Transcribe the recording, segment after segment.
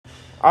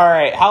All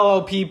right,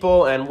 hello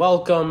people, and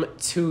welcome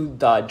to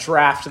the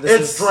draft.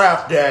 It's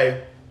draft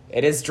day.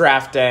 It is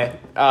draft day.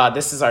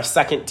 This is our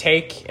second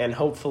take, and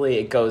hopefully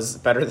it goes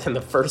better than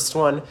the first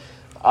one.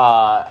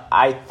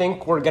 I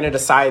think we're going to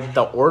decide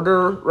the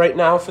order right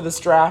now for this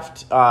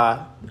draft.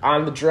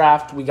 On the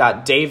draft, we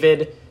got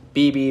David,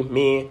 Bibi,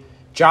 me,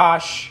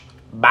 Josh,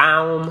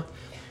 Baum,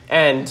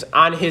 and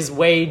on his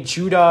way,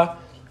 Judah.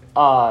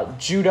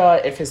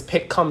 Judah, if his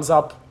pick comes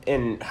up,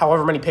 in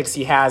however many picks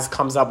he has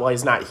comes up while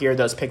he's not here,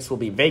 those picks will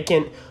be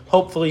vacant.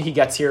 Hopefully he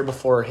gets here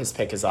before his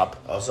pick is up.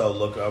 Also,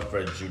 look up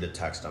for Judah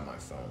text on my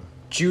phone.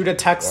 Judah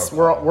texts.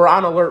 We're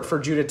on alert for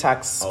Judah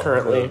texts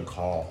currently.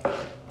 Call.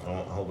 I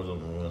hope it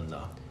doesn't ruin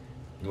that.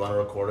 You want to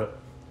record it?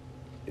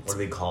 What are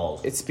they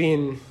called? It's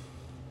being...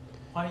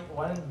 Why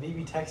didn't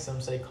Bibi text him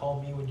say,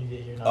 call me when you get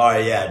your number? All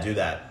right, yeah, do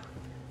that.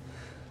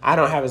 I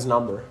don't have his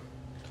number.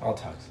 I'll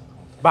text him.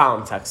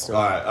 Baum text him.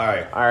 All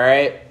right. All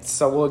right,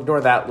 so we'll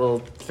ignore that little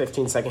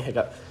 15-second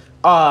hiccup.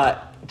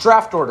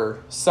 Draft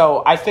order.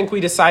 So I think we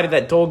decided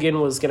that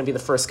Dolgan was going to be the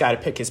first guy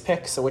to pick his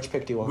pick. So which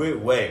pick do you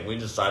want? Wait, we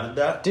decided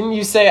that? Didn't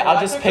you say I'll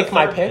just pick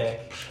my pick?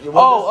 Okay.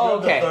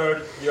 Okay. The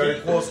third. You're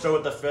equal still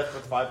with the fifth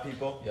with 5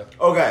 people? Yep.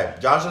 Okay,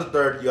 Josh is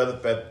third, you're the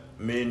fifth.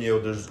 Me and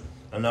you, there's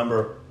a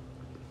number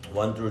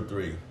 1 through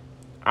 3.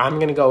 I'm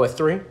going to go with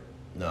 3.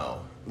 No.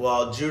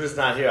 Well, Judah's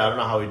not here. I don't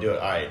know how we do it.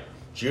 All right,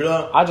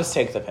 Judah. I'll just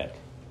take the pick.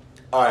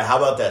 All right, how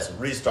about this?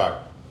 Restart.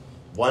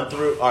 1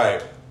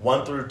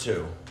 through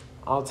 2.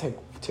 I'll take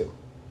 2.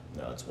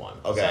 No, it's 1.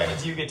 So Okay. that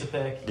means you get to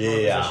pick.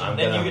 Yeah.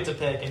 You get to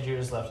pick, and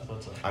Judah's left with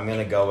what's up. I'm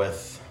gonna go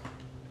with.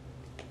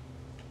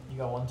 You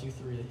got 1, 2,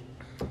 3.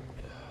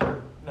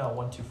 No,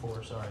 1, 2,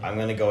 4. Sorry. I'm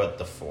gonna go with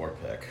the 4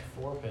 pick.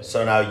 4 picks.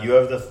 So now you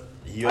have the.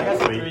 I got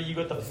the 3. You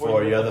got the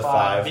 4. You have the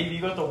 5. Bibi,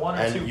 you got the 1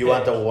 or 2. And you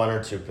want the 1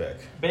 or 2 pick.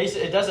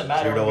 It doesn't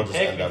matter Judah what will you just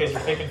pick end up because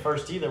with you're picking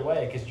first either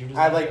way. Because Judah's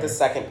I not like here. the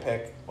second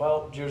pick.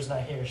 Well, Judah's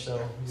not here, so.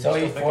 So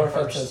he still picking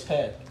forfeits his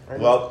pick.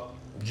 Well,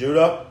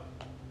 Judah,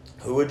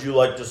 who would you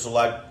like to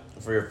select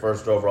for your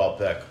first overall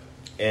pick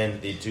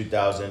in the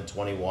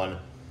 2021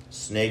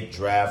 Snake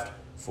Draft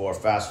for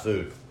fast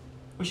food?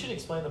 We should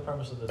explain the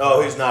premise of this.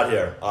 Oh, he's not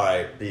here. All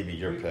right, Bibi,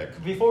 your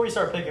pick. Before we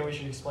start picking, we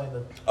should explain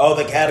the.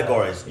 The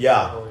categories.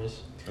 Yeah.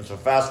 Categories. It's a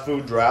fast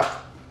food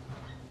draft.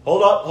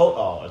 Hold up.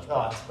 Oh, it's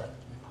Oh, that's Brett.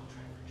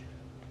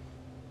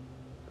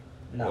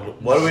 No.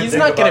 What do we He's think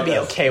not going to about be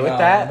this? okay with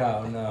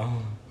that.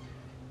 No.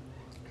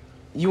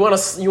 You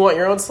want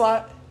your own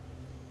slot?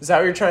 Is that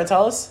what you're trying to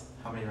tell us?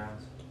 How many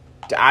rounds?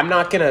 I'm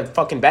not going to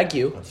fucking beg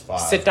you. That's 5.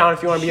 Sit down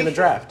if you want to be in the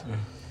draft.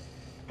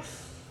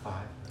 5.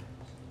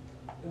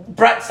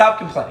 Brett, stop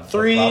complaining.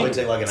 3, Probably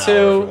take like an hour if 2,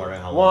 you're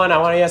wondering how long 1. it I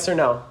want a takes. yes or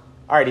no.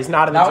 All right, he's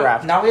not in the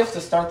draft. Now we have to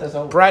start this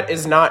over. Brett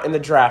is not in the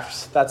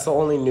draft. That's the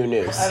only new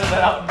news. Edit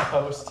that out in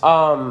post.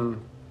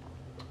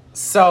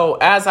 So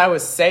as I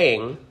was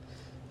saying,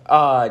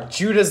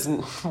 Judah's.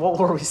 What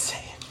were we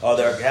saying? Oh,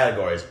 there are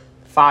categories.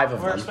 5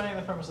 of We're them. explaining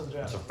the premise of the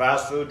It's draft. a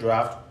fast food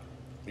draft.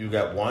 You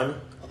get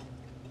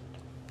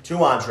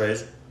 2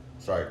 entrees.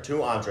 Sorry,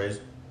 2 entrees.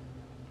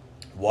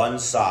 1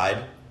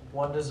 side.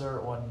 1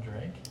 dessert, 1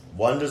 drink.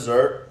 1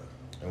 dessert,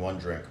 and 1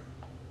 drink.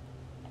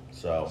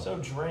 So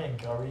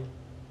Drink, are we?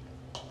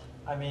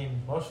 I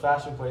mean, most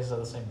fast food places have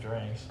the same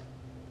drinks.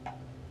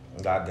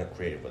 gotta get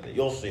creative with it.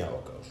 You'll see how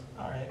it goes.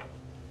 All right.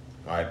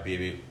 All right,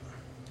 Bibi.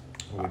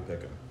 Who are we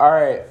picking? All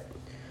right.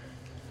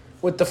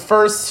 With the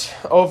first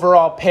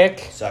overall pick,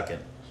 Second.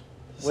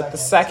 with the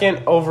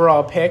second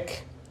overall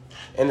pick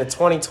in the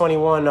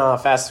 2021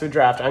 fast food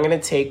draft, I'm going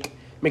to take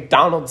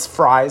McDonald's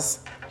fries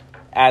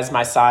as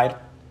my side.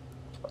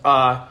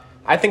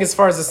 I think as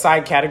far as the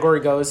side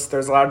category goes,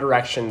 there's a lot of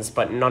directions,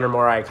 but none are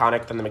more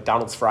iconic than the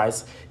McDonald's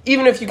fries.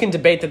 Even if you can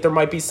debate that there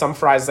might be some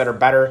fries that are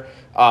better,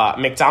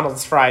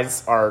 McDonald's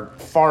fries are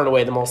far and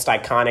away the most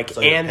iconic,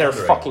 So you're and they're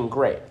pandering. fucking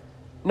great.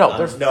 No,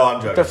 they're I'm joking. They're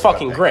It's a good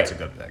fucking pick. great. It's a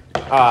good pick.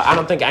 I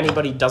don't think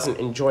anybody doesn't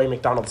enjoy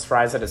McDonald's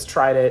fries that has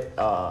tried it.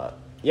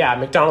 Yeah,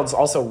 McDonald's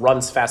also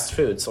runs fast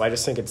food, so I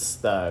just think it's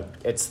the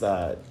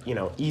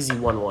easy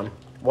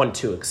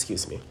 1-2.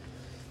 Excuse me.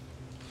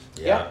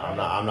 Yeah,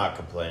 I'm not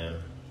complaining.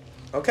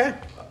 Okay.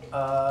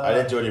 I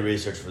didn't do any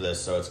research for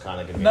this, so it's kind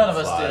of gonna be None on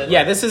the of us fly. did.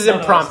 Yeah, this is None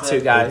of us impromptu,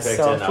 did. guys. picked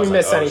So it, and I if we was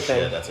miss like, oh, anything,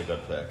 shit, that's a good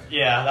pick.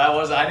 Yeah,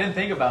 I didn't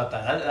think about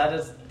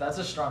that. That's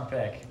a strong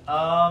pick.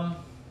 I'm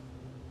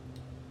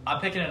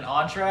picking an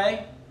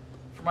entree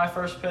for my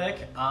first pick.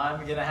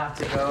 I'm gonna have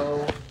to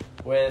go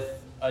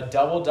with a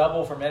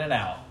double from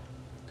In-N-Out.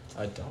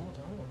 I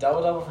don't.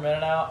 Double from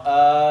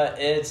In-N-Out.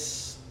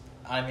 It's,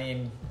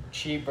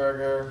 cheap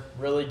burger,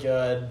 really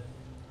good.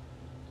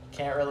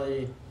 Can't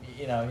really,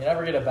 you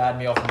never get a bad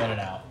meal from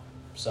In-N-Out.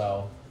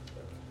 So,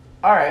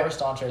 All right.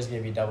 first entrees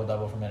give you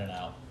double from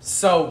In-N-Out.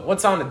 So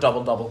what's on the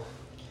double?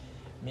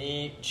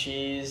 Meat,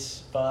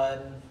 cheese, bun.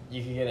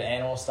 You can get it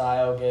animal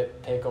style,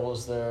 get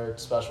pickles, their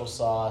special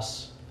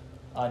sauce,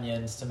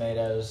 onions,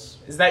 tomatoes.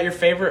 Is that your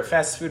favorite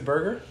fast food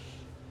burger?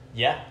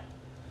 Yeah.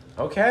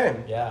 Okay.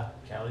 Yeah.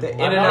 The I'm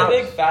not In-N-Out- a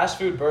big fast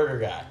food burger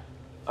guy.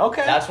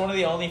 Okay. That's one of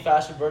the only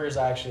fast food burgers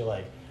I actually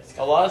like.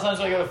 A lot of times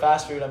when I go to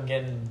fast food, I'm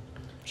getting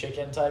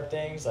chicken type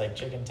things, like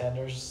chicken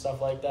tenders,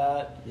 stuff like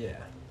that. Yeah.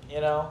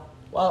 You know?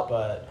 Well,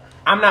 But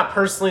I'm not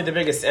personally the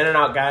biggest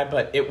In-N-Out guy,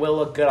 but it will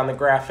look good on the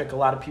graphic. A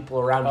lot of people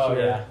around Oh,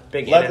 here, yeah.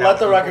 big Let In-N-Out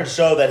the people. record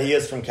show that he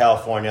is from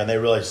California, and they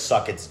really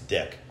suck its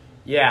dick.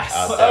 Yes.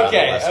 Out there on the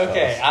okay, West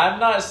okay. Coast. I'm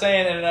not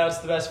saying In-N-Out's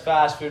the best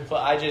fast food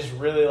place. I just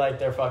really like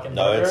their fucking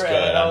No, burger, it's and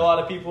I good. know a lot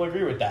of people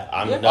agree with that.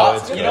 No,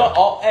 it's you good. know,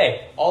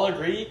 all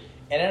agree.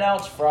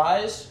 In-N-Out's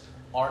fries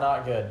are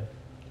not good.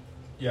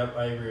 Yep,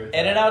 I agree with that.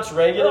 In-N-Out's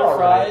regular They're all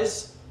right.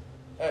 fries,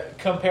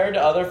 compared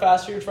to other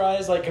fast food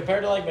fries, like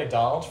compared to like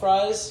McDonald's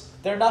fries,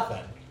 they're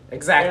nothing.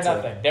 Exactly. They're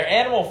nothing. Their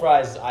animal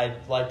fries, I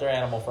like their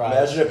animal fries.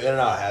 Imagine if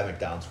In-N-Out had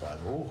McDonald's fries.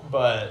 Ooh,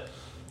 But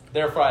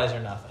their fries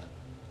are nothing.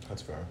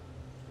 that's fair.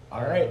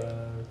 All right.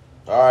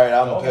 All right,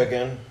 I'm Okay.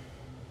 picking.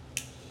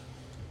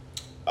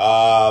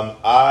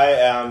 I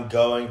am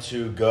going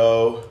to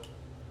go.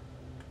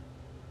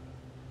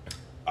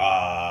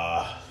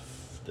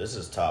 This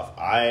is tough.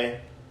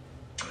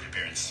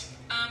 Appearance.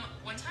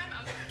 One time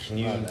I was. Can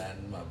you? My bad.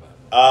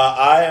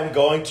 I am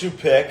going to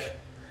pick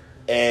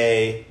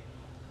a.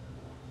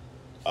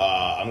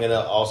 I'm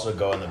gonna also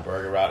go in the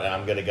burger route, and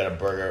I'm gonna get a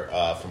burger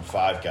from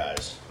Five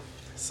Guys.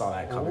 Saw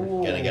that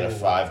coming. Gonna get a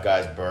Five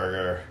Guys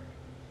burger.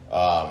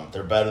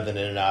 They're better than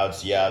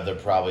In-N-Outs. Yeah, they're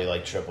probably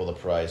like triple the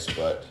price,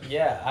 but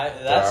Yeah,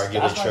 they're that's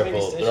arguably my triple.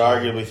 biggest They're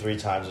issue. arguably 3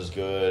 times as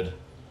good.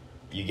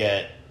 You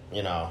get,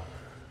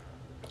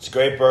 it's a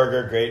great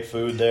burger, great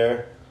food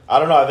there. I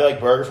don't know. I feel like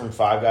burger from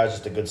Five Guys is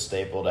just a good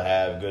staple to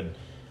have. Good.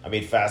 I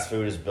mean, fast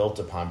food is built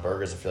upon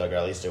burgers. I feel like, or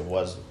at least it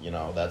was.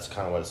 That's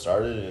kind of what it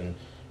started. And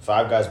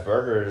Five Guys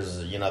burgers,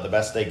 the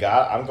best they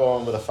got. I'm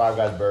going with a Five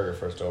Guys burger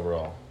first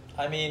overall.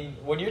 I mean,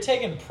 when you're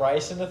taking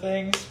price into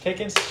things,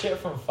 picking shit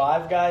from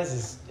Five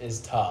Guys is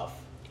tough.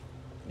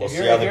 We'll If see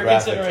you're- how if the you're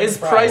graphic. considering- Is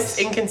price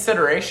in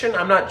consideration?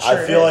 I'm not sure.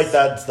 I feel it like is.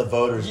 that's the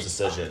voter's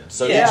decision.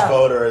 So Yeah. each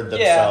voter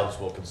themselves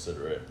will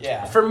consider it.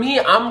 Yeah. For me,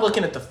 I'm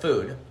looking at the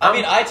food. I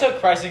mean, I took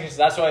pricing because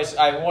that's why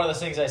one of the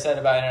things I said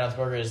about In-N-Out's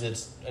burger is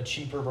it's a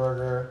cheaper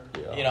burger.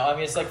 Yeah.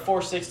 It's like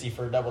 $4.60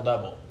 for a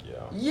double. Yeah.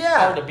 Yeah.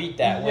 Hard to beat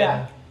that Yeah.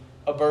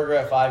 when a burger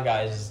at Five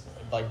Guys is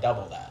like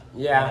double that.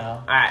 Yeah. You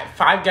know?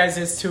 Five Guys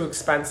is too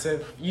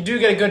expensive. You do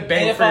get a good And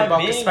bang if for your I'm buck,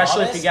 being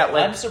especially if honest, you get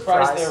like I'm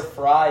surprised fries. their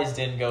fries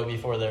didn't go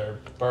before their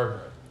burger.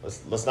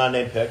 Let's not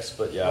name picks,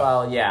 but yeah.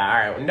 Well, yeah,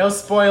 all right. No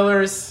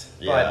spoilers,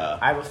 Yeah.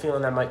 but I have a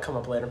feeling that might come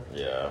up later.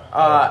 Yeah.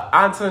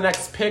 On to the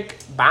next pick,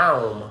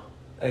 Baum.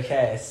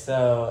 Okay,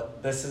 so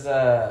this is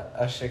a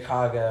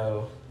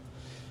Chicago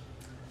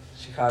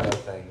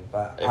thing,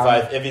 but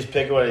If he's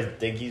picking what I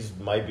think he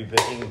might be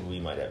picking, we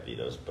might have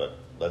vetoes, but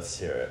let's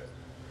hear it.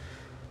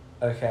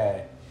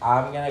 okay,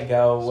 I'm gonna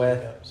go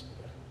with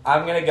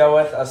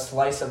a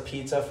slice of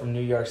pizza from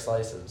New York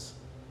Slices.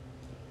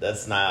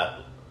 That's not.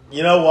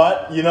 You know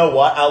what?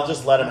 I'll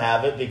just let him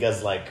have it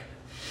because no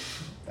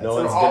That's one's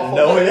an gonna awful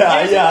know. pick.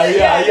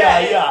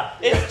 Yeah.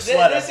 This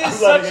Let is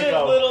letting such it a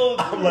go. little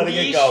I'm letting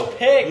it niche go.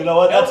 pick. You know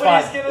what? That's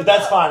Nobody's fine. gonna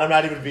That's know. fine. I'm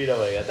not even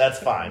vetoing it. That's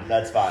fine.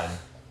 That's fine.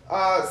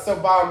 So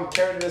Baum,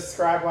 care to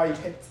describe why you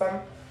picked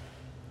them?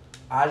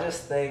 I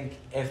just think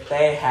if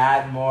they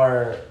had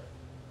more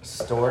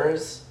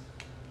stores,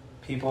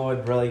 people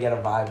would really get a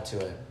vibe to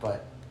it.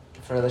 But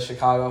for the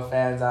Chicago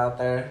fans out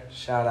there,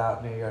 shout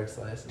out New York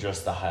Slices.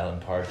 Just the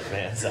Highland Park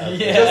fans out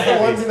Yeah. there. Just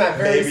the ones in that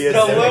very Maybe it's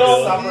the difficult.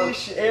 little summer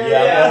niche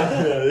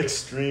Yeah,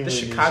 extremely. The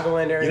niche.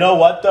 Chicagoland area. You know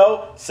what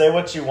though? Say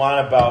what you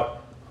want about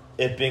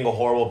it being a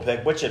horrible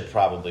pick, which it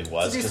probably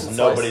was, It's a because decent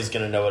nobody's slice.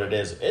 gonna know what it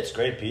is. It's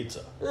great pizza.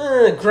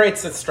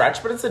 Great's a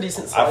stretch, but it's a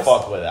decent I slice.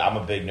 fuck with it. I'm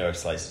a big New York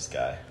Slices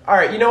guy. All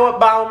right, you know what,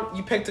 Baum?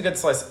 You picked a good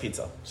slice of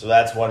pizza. So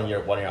that's one of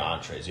your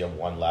entrees. You have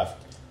one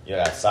left. You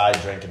got side,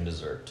 drink, and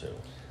dessert too.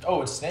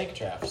 Oh, it's snake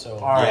draft. So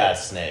All right. Yeah,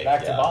 snake.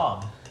 back yeah. to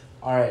Bomb.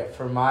 All right,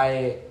 for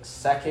my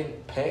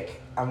second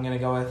pick, I'm going to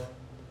go with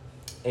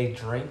a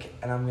drink,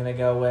 and I'm going to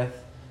go with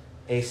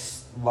a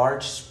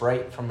large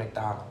Sprite from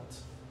McDonald's.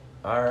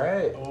 All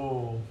right.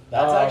 Ooh,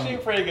 that's actually a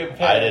pretty good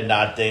pick. I did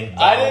not think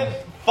I Baum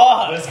didn't.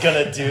 Fuck. was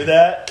gonna do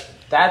that.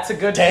 That's a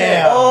good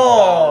Damn. pick.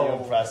 Oh.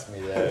 You impressed me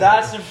there.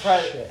 That's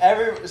impressive.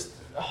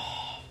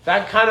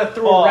 That kind of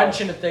threw Fuck. a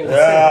wrench into things.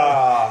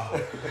 Yeah.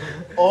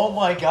 Oh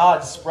my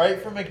God,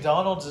 Sprite from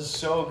McDonald's is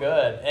so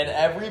good, and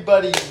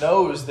everybody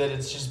knows that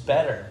it's just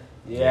better.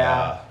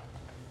 Yeah.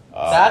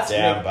 That's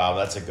damn, good. Bob.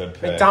 That's a good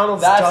pick.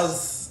 McDonald's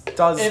That's-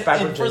 does And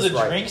beverages for the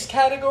right. drinks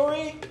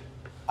category,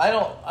 I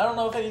don't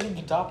know if anything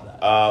can top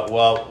that.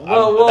 Well,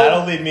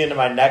 that'll lead me into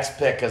my next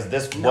pick because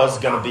this was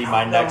gonna be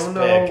my next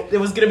pick. It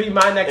was gonna be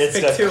my next It's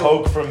pick the too.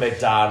 Coke from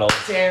McDonald's.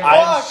 Damn.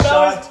 I'm Fuck,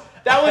 shocked.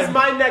 that was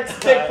my next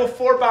pick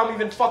before Baum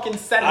even fucking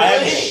said it. I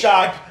am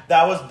shocked.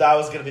 That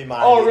was gonna be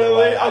mine. Oh either really?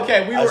 way.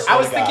 Okay, I swear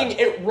was to God. thinking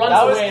it runs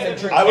That was away in gonna the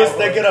be- drink. I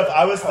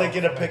was category.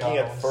 thinking of picking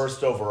it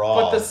first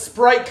overall. But the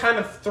Sprite kind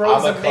of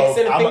throws I'm a a mix Coke-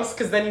 into I'm a- things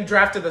because then you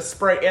drafted the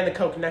Sprite and the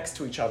Coke next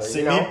to each other. See,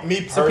 you know?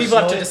 me so people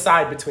have to personally-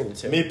 decide between the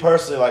two. Me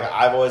personally,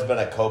 I've always been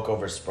a Coke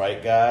over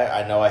Sprite guy.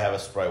 I know I have a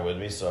Sprite with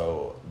me,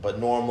 but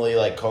normally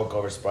Coke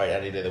over Sprite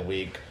any day of the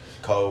week.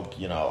 Coke,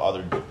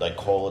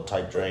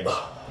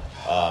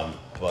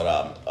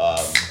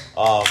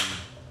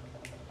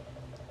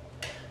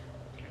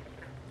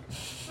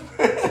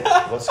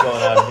 What's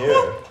going on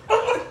here?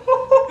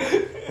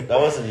 That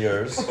wasn't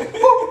yours. Do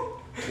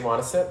you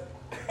want to sip?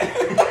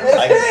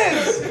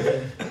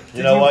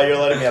 You know what? You're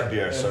letting me have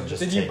beer, so just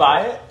Did take you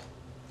buy it?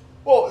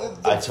 Well,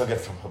 I took it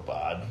from a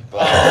bod.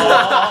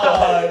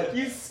 But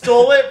You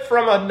stole it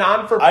from a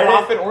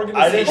non-for-profit I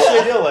organization?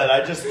 didn't steal it.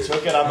 I just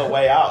took it on the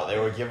way out.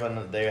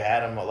 They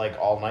had them like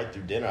all night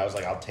through dinner. I was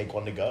like, I'll take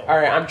one to go. All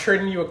right, I'm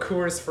trading you a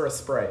Coors for a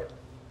Sprite.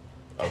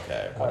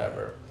 Okay,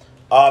 whatever.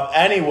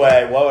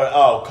 Anyway,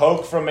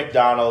 Coke from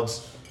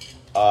McDonald's.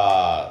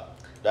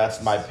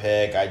 That's my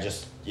pick. I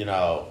just,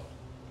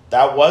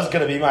 that was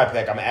going to be my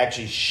pick. I'm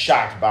actually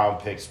shocked Baum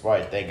picked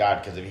Sprite. Thank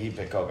God, because if he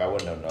picked Coke, I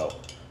wouldn't have known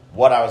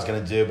what I was going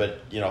to do.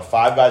 But,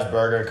 Five Guys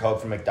Burger and Coke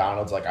from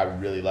McDonald's, I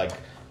really like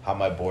how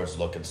my board's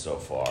looking so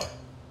far.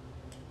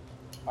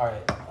 all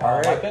right. All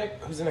right. My pick?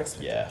 Who's the next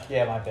pick? Yeah.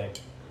 Yeah, my pick.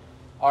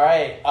 All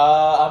right.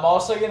 I'm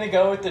also going to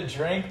go with the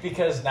drink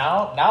because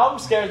now I'm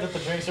scared that the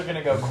drinks are going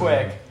to go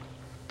quick.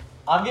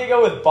 I'm going to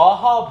go with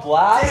Baja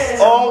Blast.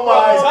 Oh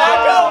my Taco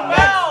God.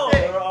 Bell!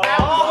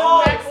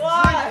 Baja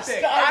Blast!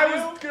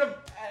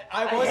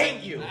 I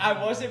hate you. I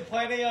wasn't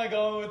planning on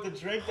going with the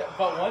drink,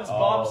 but once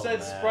Baum said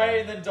man. Sprite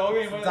and then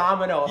Dogan went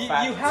Domino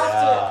effect. you have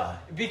to,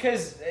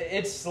 because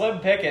it's slim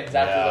pickings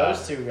after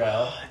those two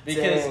go.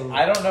 Because Dang.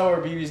 I don't know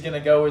where BB's gonna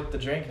go with the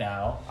drink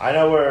now. I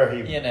know where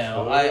he There's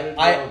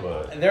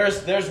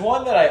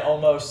one that I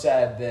almost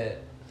said that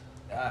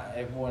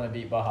I want to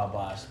beat Baja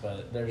Blast,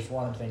 but there's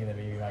one I'm thinking that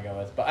BB might go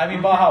with. But I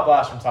mean Baja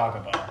Blast from Taco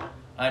Bell.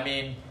 I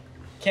mean,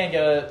 can't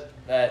get it.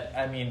 I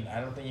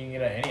don't think you can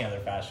get it at any other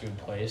fast food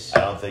place.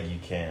 I don't think you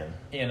can.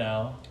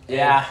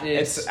 Yeah,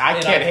 it's I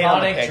an can't handle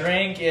the iconic pick.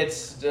 drink.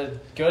 It's a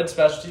good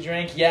specialty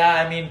drink.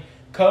 Yeah, I mean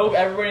Coke.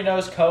 Everybody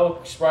knows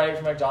Coke, Sprite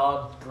from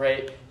McDonald's.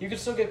 Great. You can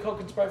still get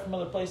Coke and Sprite from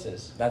other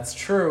places. That's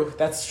true.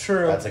 That's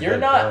true. That's a You're good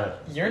not. point.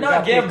 You're You not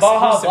got the getting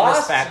Baja exclusiveness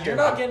Blast. factor. You're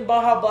not getting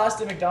Baja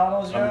Blast at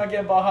McDonald's. You're not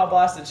getting Baja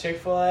Blast at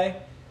Chick-fil-A.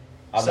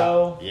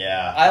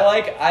 Yeah. I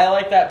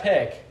like that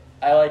pick.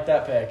 I like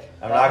that pick.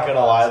 I'm not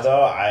gonna lie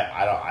though,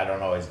 I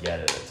don't always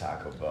get it at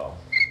Taco Bell,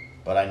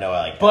 but I know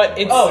I like. But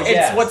Taco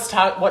it's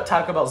Bell. what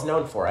Taco Bell's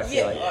known for. I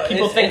feel like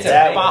people it's- think it's it's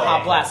a big Baja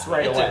thing. Blast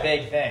right It's away. a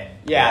big thing.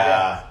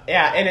 Yeah,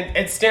 and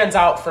it stands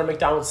out for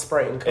McDonald's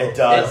Sprite and Coke. It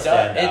does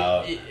stand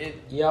out.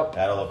 Yep.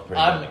 That'll look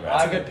pretty good. in the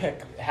That's a graphic. good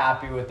pick.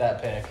 Happy with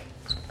that pick.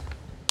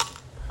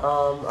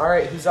 All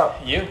right, who's up?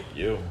 You.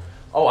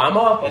 Oh, I'm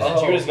up. And then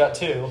Oh. Judah's got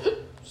two.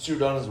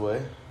 Shoot on his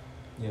way.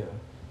 Yeah.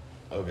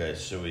 Okay,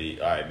 should we?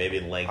 All right, maybe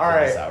lengthen All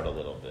right. this out a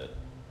little bit.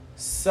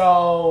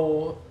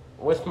 So,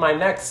 with my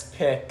next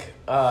pick,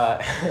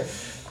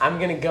 I'm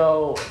gonna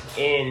go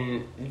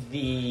in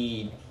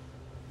the.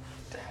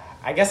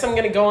 I guess I'm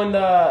gonna go in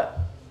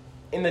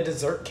the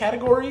dessert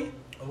category.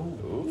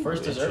 Ooh, Ooh,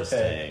 first dessert pick.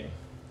 interesting.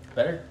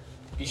 Better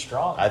be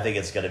strong. I think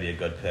it's gonna be a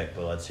good pick,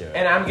 but let's hear it.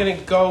 And I'm gonna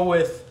go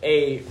with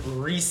a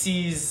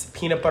Reese's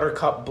Peanut Butter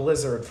Cup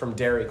Blizzard from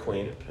Dairy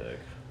Queen. Good pick.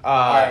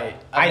 Alright,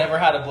 I've never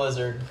had a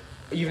Blizzard.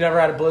 You've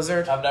never had a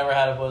Blizzard? I've never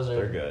had a Blizzard.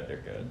 They're good. They're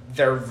good.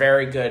 They're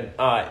very good.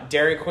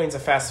 Dairy Queen's a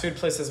fast food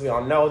place, as we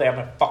all know. They have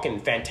a fucking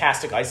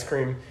fantastic ice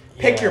cream.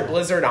 Pick Yeah. your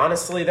Blizzard,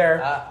 honestly.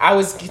 There, I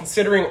was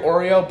considering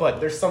Oreo,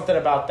 but there's something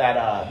about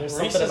that. There's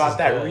Reese's something about is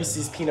that good.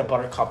 Reese's peanut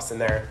butter cups in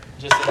there.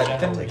 Just in The,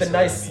 general. the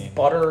nice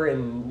butter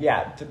and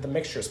the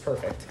mixture is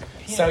perfect.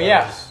 Peanut So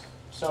yeah, butter's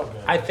so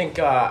good. I think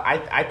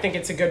I think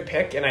it's a good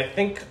pick, and I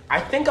think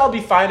I'll be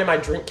fine in my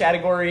drink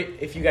category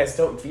if you guys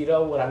don't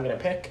veto what I'm gonna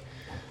pick.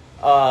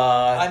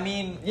 I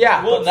mean,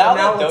 yeah, well, but now for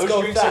now, that let's those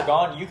go drinks with are that.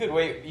 gone,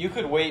 you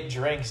could wait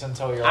drinks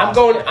until you're. I'm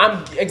going.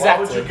 I'm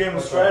exactly. Why would you give him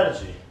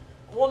strategy?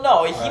 Well,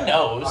 no, he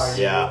knows.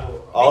 Yeah.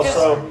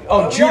 Also,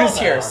 Oh, We Judah's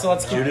all here, know. so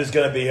let's keep. Judah's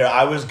gonna be here.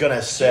 I was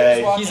gonna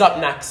say. He's up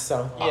next,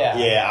 so Yeah.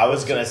 Yeah, I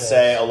was gonna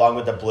say along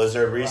with the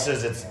Blizzard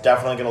Reese's, it's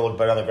definitely gonna look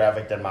better on the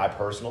graphic than my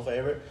personal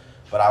favorite.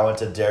 But I went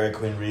to Dairy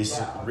Queen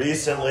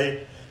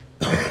recently,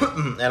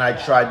 and I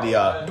tried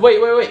the.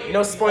 Wait!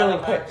 No spoiling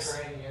picks.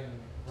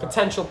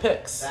 Potential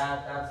picks.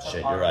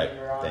 Shit, you're right.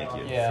 Thank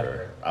you. Yeah.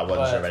 I wasn't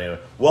But- sure of anyone.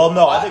 Well,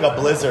 no, I think a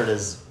Blizzard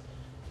is.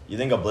 You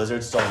think a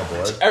Blizzard's still on the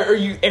board? Are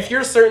you? If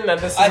you're certain that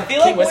this is, I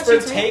feel like once whisper you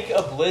to me? take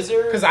a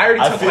Blizzard, Because I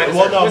already I took feel. mine.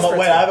 Well, no, Whisper but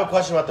wait. to me. I have a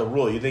question about the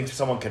rule. You think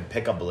someone can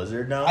pick a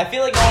Blizzard now? I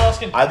feel like no one else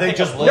can. I think pick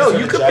just a No, Blizzard.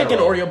 you in could pick an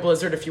general. Oreo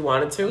Blizzard if you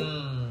wanted to.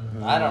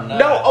 I don't know.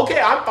 No, okay,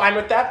 I'm fine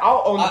with that.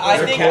 I'll own the I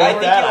Blizzard. think- Cool with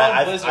you that?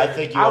 own Blizzard. I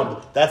think you. I'll-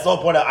 Own, that's the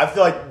whole point. I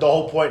feel like the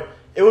whole point.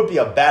 It would be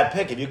a bad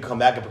pick if you could come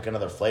back and pick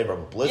another flavor of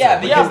a Blizzard.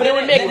 Yeah, Yeah, but it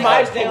would make Then my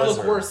it's pick look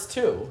Blizzard. worse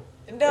too.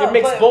 No, It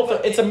makes but- both.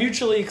 but It's a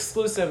mutually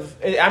exclusive.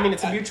 I mean,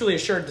 it's a mutually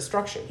assured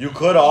destruction. You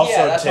could also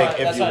that's take what-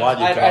 if that's you what- want.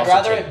 You could I'd also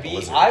rather take it be.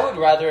 Blizzard. I would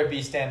rather it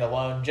be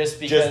standalone, just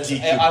because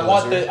DQ I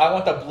want Blizzard? I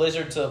want the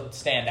Blizzard to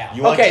stand out.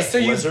 You want Okay, just so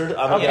you- Blizzard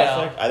on the okay.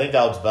 graphic? I think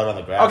that looks better on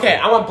the graphic. Okay,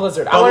 I want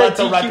Blizzard. I But want let a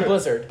the DQ record,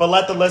 Blizzard. But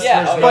let the listeners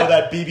Yeah, know but-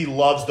 that BB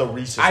loves the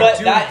Reese's. I But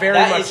do that- very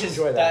that much is his-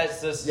 enjoy that.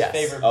 That's his Yes.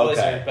 favorite Okay.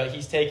 Blizzard, but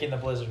he's taking the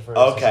Blizzard first.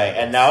 Okay,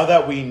 and now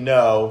that we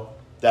know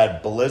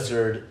that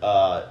Blizzard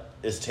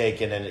is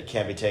taken and it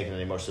can't be taken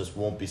anymore, so this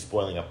won't be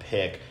spoiling a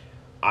pick.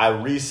 I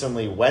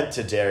recently went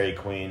to Dairy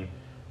Queen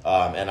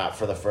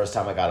For the first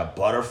time, I got a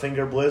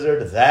Butterfinger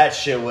Blizzard. That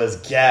shit was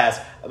gas.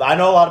 I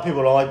know a lot of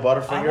people don't like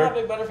Butterfinger. I'm not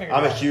a big Butterfinger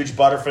I'm a guy. huge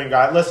Butterfinger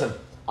guy. Listen,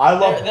 I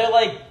love... They're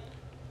like...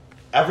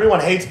 Everyone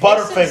hates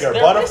Butterfinger.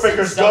 They're Butterfinger's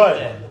missing good.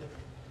 something.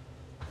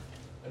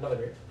 Another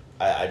beer.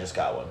 I just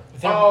got one.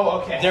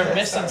 Okay. They're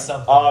missing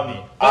something to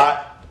me.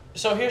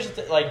 So here's the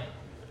thing, like,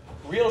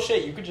 real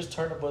shit, you could just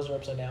turn a Blizzard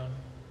upside down.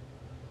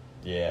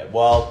 Yeah,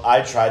 well,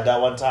 I tried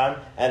that one time,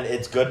 and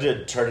it's good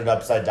to turn it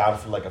upside down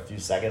for like a few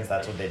seconds.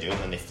 That's what they do, and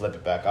then they flip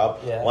it back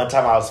up. Yeah. One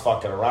time I was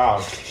fucking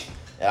around,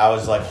 and I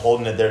was like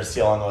holding it there to see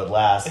how long it would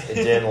last. It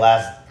didn't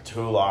last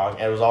too long.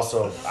 And it was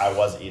also, I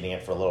was eating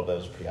it for a little bit. It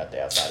was a pretty hot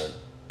day outside.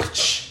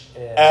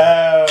 And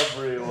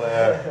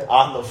everywhere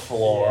on the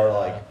floor. Yeah.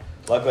 Like,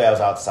 luckily I was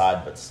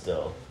outside, but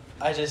still.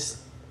 I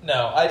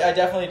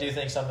definitely do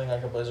think something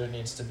like a Blizzard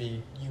needs to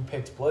be, you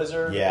picked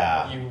Blizzard.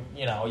 Yeah. You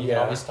can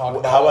always talk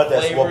about How about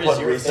what this? We'll flavor is put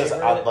your Reese's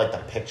favorite. out like the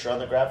picture on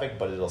the graphic,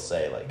 but it'll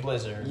say like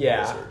Blizzard.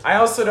 Yeah. Blizzard. I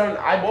also don't.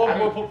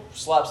 We'll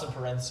slap some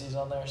parentheses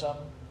on there or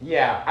something.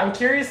 Yeah, I'm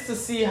curious to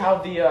see how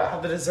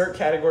the dessert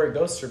category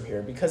goes from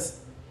here because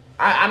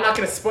I'm not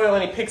going to spoil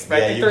any picks, but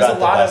Yeah, I think you there's got a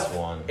the lot best of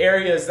one.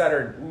 areas that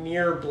are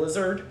near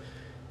Blizzard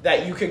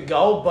that you could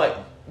go,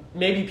 but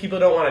maybe people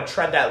don't want to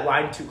tread that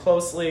line too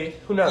closely.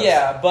 Who knows?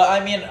 Yeah, but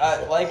I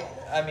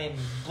mean,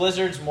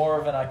 Blizzard's more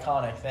of an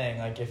iconic thing.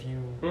 Like if you,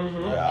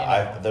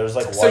 there's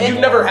like So one you've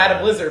never more. had a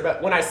Blizzard,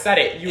 but when I said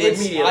it, you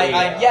immediately.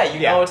 you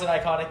know it's an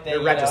iconic thing. You're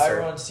You know, registered.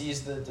 everyone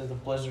sees the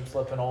Blizzard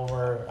flipping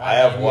over. I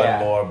have mean, one yeah.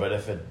 more, but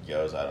if it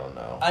goes, I don't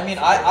know. I mean,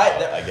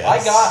 I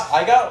guess.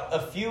 I got a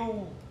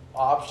few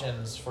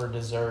options for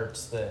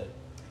desserts that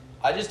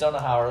I just don't know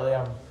how early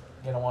I'm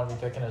gonna want to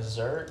be picking a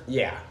dessert.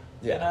 Yeah.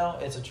 You know,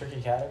 it's a tricky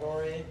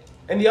category.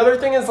 And the other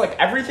thing is, like,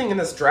 everything in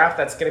this draft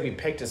that's going to be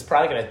picked is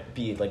probably going to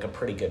be, like, a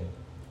pretty good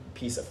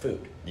piece of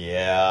food.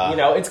 Yeah. You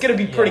know, it's going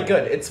to be pretty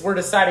Yeah. good. We're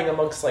deciding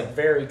amongst, like,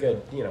 very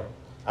good, you know.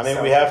 I mean,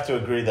 so. we have to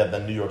agree that the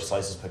New York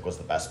Slices pick was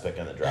the best pick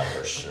in the draft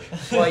for sure.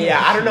 Well,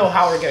 yeah, I don't know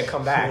how we're going to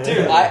come back. Dude,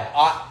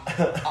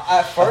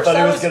 at first I thought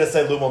I he was going to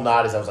say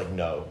Lumalnati's. I was like,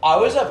 no. I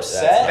was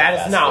upset.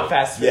 That is not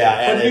fast food.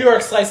 Yeah, and but New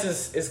York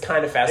Slices is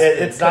kind of fast food.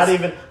 It's not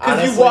even... Because you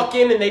honestly, walk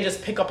in and they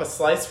just pick up a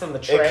slice from the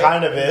tray. It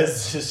kind of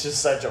is. It's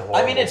just such a horrible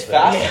I mean, it's thing.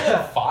 faster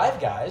than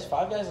Five Guys.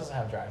 Five Guys doesn't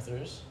have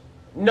drive-thrus.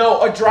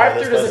 No, a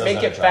drive-thru No, this doesn't place make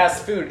doesn't it have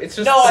fast food. It's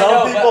just... No, I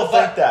know, Some people but-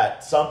 think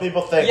that. Some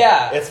people think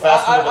Yeah, it's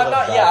fast food. I'm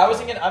not. Yeah, I was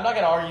thinking. I'm not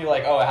gonna argue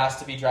like, oh, it has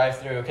to be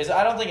drive-through because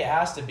I don't think it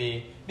has to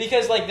be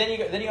because like then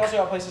you also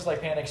have places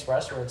like Pan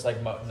Express where it's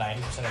like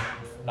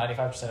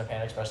 95% of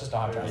Pan Expresses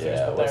don't have drive-thrus.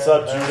 Yeah, but what's they're-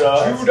 up,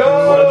 Judah? Judah!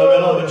 We're in the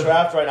middle of a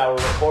draft right now.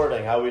 We're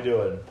recording. How we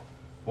doing?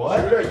 What?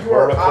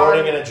 We're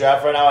recording in a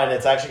draft right now, and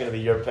it's actually going to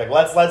be your pick.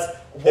 Let's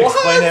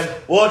explain him.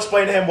 We'll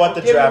explain to him what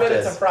the Give me a draft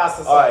minute is. to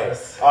process all right,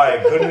 this. all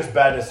right. Good news,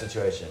 bad news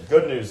situation.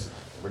 Good news,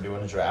 we're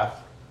doing a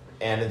draft,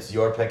 and it's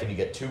your pick, and you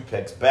get 2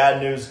 picks.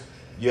 Bad news,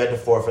 you had to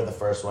forfeit the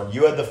first one.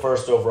 You had the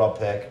first overall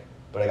pick,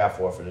 but I got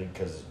forfeited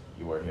because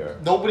you weren't here.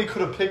 Nobody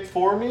could have picked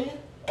for me?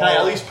 Can I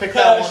at least pick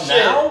that one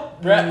now?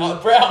 Brett, You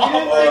didn't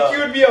think you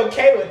would be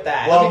okay with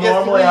that. Well, Let me get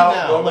normally 3 how-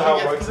 now. normally how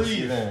Let it me works get is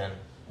 3 you- then.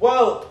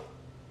 Well,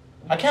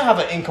 I can't have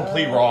an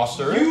incomplete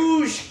roster.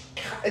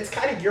 it's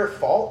kind of your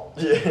fault.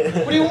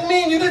 What do you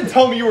mean? You didn't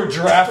tell me you were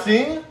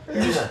drafting.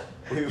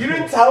 You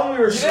didn't tell me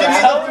we were You didn't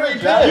tell me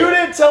You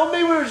didn't tell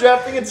me we were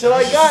drafting until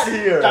I got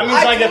here. That means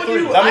I get told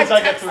 3. you- That means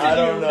I get texted 3. I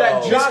don't you know.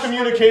 that Josh-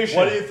 Miscommunication.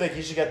 What do you think?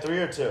 He should get 3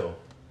 or 2?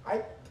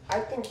 I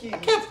think he... I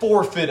can't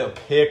forfeit a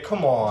pick.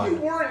 Come on. You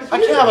weren't here. I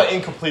can't have an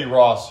incomplete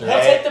roster. We'll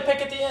Hey, take the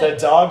pick at the The end.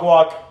 dog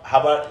walk. How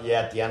about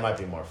at the end might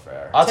be more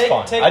fair. That's Take-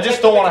 fine. take- I just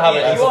take don't the want to have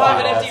pick an at the end. You will have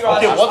an empty empty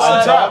roster. roster. Okay, what's the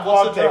On draft? dog walk,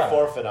 What's the they draft?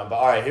 forfeit them. But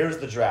all right, here's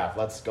the draft.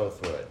 Let's go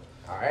through it.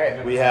 All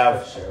right. We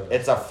have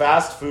it's a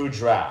fast food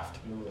draft.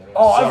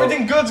 Oh, So-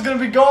 everything good's gonna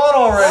be gone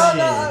already.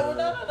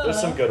 No.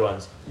 There's some good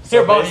ones.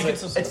 Here, So Bo, you basic- get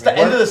some. It's the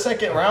end of the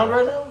second round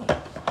right now.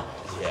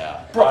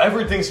 Yeah. Bro,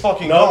 everything's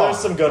fucking No, gone. there's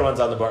some good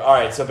ones on the board. All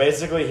right, so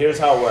basically, here's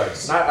how it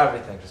works. Not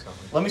everything, just go.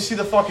 Let me see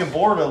the fucking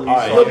board at least. All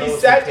right. so I You'll know be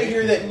what's sad gonna to take.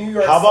 hear that New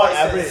York How about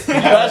slices- every?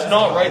 You guys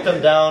not write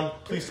them down.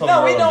 Please tell me. No,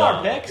 to we write know them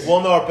our down. picks. We'll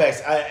know our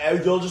picks.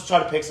 You'll just try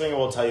to pick something,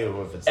 and we'll tell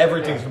you if it's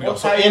Everything's gonna be We'll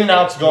gone. So tell you- in and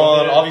out's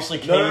gone. Obviously,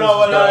 No, Kane's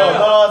no, is gone.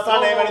 no. Let's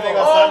not name anything.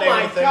 Let's Oh not name my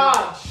anything.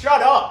 God!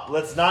 Shut up.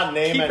 Let's not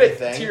name Keep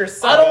anything. it to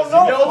yourself. I don't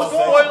know. No What's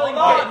spoiling Hold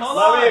on, picks. hold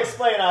Let on. me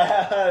explain. I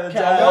have. What's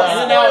no,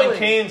 it now in spoiling.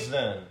 Kane's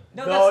then?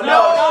 No, No, that's no,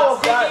 not no,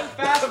 picking God.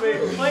 fast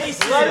food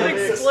places. Let him Let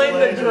me explain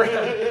the explain.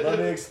 draft. Let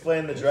me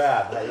explain the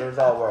draft. Here's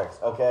how it works,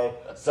 okay?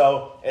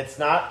 So it's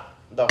not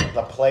the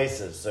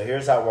places. So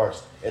here's how it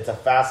works. It's a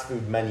fast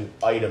food menu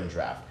item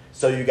draft.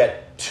 So you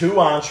get 2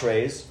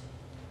 entrees,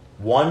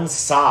 1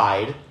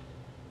 side,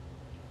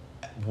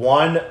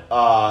 1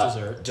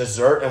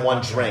 dessert, and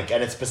 1 drink,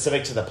 and it's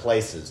specific to the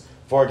places.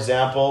 For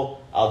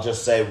example, I'll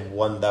just say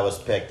one that was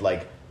picked,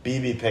 like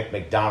Bibi picked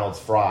McDonald's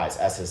fries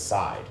as his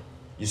side.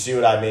 You see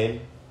what I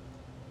mean?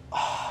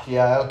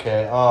 Yeah.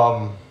 Okay.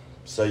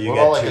 So you What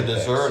get about like 2 a picks.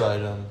 dessert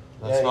item?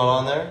 That's Yeah, not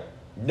on there.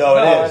 No,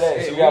 it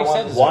is. So you got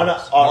one.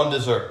 One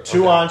dessert.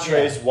 Two Okay.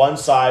 entrees, one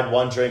side,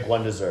 one drink,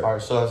 one dessert. All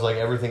right, so has like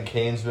everything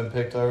Kane's been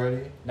picked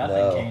already? Nothing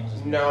No.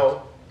 changes.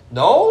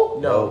 No,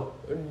 No.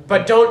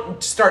 but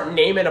don't start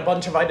naming a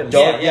bunch of items.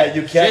 Don't. Yeah,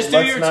 you can't. Just do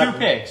let's your not- 2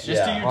 picks.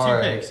 Just do your 2 All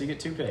right. picks. You get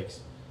 2 picks.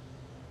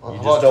 You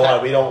just don't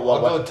want. We don't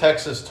I'll want. go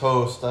Texas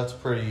toast. That's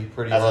pretty.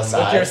 As a on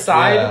side? With your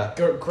side, Yeah.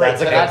 great.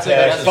 That's a That's good a-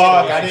 pick. that's a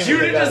Fuck, good I pick. didn't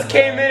Judah even think just of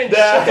came that. in and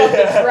shook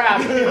up the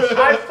draft.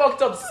 I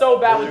fucked up so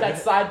bad with that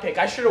side pick.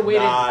 I should have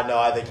waited. Nah, no,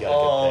 I think you had a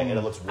good pick, and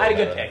it looks I really had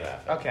a good better pick. than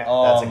that. Okay,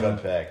 That's a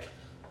good pick.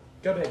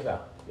 good pick though.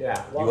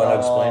 Yeah. You want to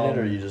explain it,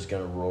 or are you just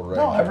gonna roll right?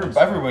 No, into it?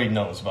 everybody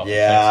knows about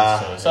Yeah, the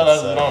Texas toast. So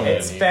that's it's, not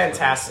It's really-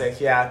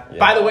 fantastic. Yeah. Yeah.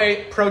 By the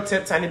way, pro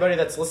tip to anybody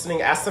that's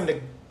listening: ask them to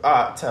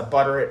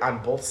butter it on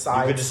both You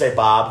sides. could just say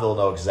Bob; they'll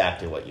know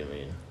exactly what you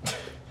mean.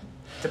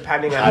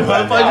 depending I've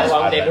on been how there.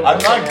 long I've they've been been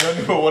there. I'm working. not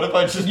good, but what if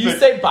I just Did you pick-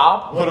 say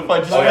Bob? What if I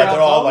just Oh yeah,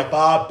 they're all like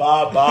Bob.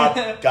 Got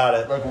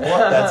it. Like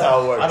what? That's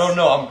how it works. I don't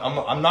know.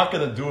 I'm not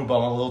gonna do it, but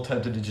I'm a little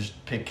tempted to just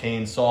pick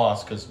cane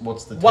sauce because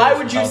what's the Why taste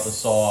would you without the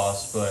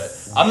sauce?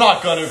 But I'm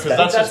not gonna because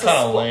that's just a kind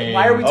of spo- lame.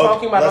 Why are we Okay,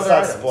 talking about let's other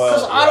not items? spoil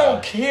Because I Yeah.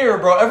 don't care,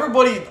 bro.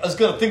 Everybody is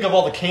gonna think of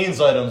all the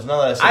Cane's items now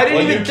that I say. I didn't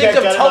Well, even you think can't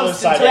of get another toast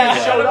side until you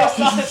anyway. showed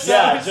up.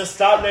 Yeah, just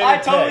stop naming I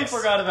totally picks.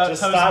 forgot about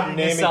just toast stop being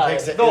naming aside.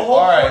 picks. The whole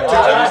All right, point Did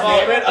of you that- just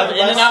name it? Have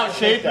Unless In-N-Out you Shake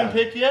pick been them.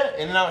 picked yet?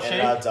 In-N-Out Shake?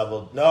 In-N-Out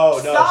double. No,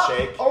 Stop.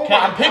 shake. Oh Okay, my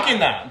I'm picking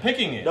God. that. I'm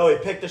picking it. No, he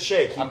picked the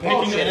shake. I'm He picking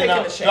you're it. picking In-N-Out.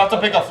 the Do shake. you have to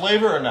pick a Okay.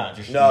 flavor or not?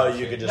 Just No, shake.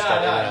 you could just No,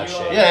 get no, In-N-Out you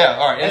shake. are- Yeah,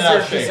 all right. As In-N-Out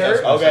your Shake. dessert?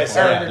 That's what I'm Okay, saying.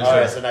 so Yeah. all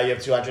right, so now you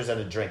have 2 entrees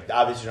and a drink.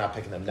 Obviously, you're not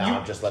picking them now.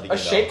 I'm just letting you A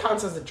know. shake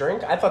counts as a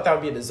drink? I thought that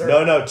would be a dessert.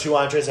 No, 2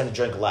 entrees and a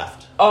drink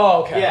left.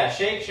 Oh, okay. Yeah,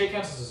 shake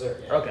counts as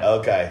dessert. Yeah. Okay.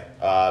 Okay.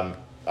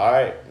 All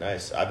right.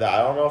 Nice. I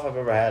don't know if I've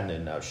ever had an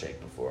In-N-Out shake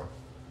before.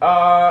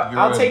 I'll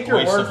You're a take your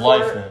waste word of for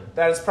life, it. then.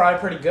 That is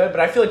probably pretty good, but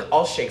I feel like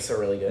all shakes are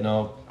really good.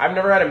 No, I've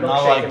never had a not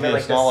milkshake like and been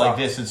this. like Not like sucks.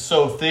 this. It's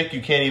so thick you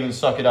can't even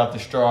suck it out the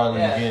straw in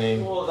the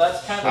beginning. Well,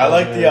 that's kind of. I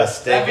like the That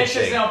steak makes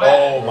it shake. sound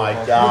bad. Oh my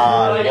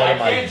god! Like, what I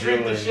am I can't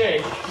drink the doing?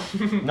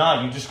 shake.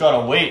 Nah, you just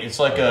gotta wait. It's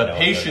like No, a no,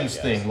 patience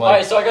yes. thing. Like,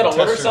 Alright, so I gotta test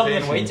order your something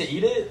and wait patience. to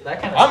eat it. That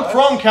kind of. I'm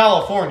from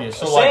California,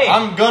 so like Same.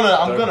 I'm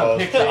gonna They're both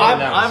pick the fine.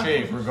 In-N-Out I'm-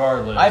 Shake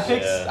regardless.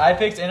 Yeah. I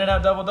picked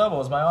In-N-Out Double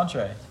Double as my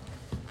entree.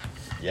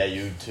 Yeah,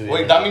 you too.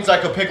 Wait, that means I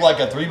could pick like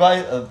a 3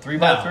 by 3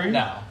 by 3.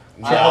 No.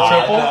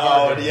 Triple?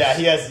 No, yeah,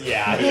 he has.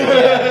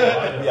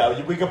 Yeah,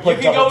 we could You put.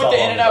 can go double with the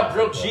double on In-N-Out the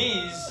grilled double.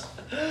 cheese.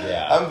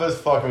 Yeah. I'm just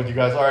fucking with you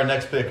guys. All right,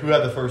 next pick. Who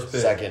had the first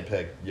pick? Second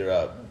pick. You're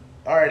up.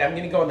 All right, I'm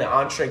going to go in the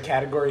entree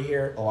category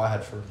here. Oh, I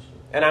had first.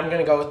 And I'm going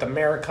to go with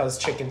America's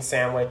chicken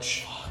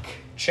sandwich.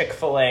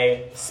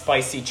 Chick-fil-A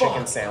spicy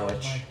chicken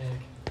sandwich.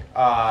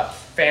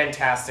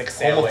 Fantastic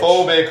sandwich.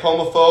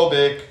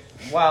 Homophobic.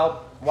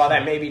 Well, while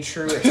that may be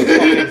true, it's a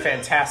fucking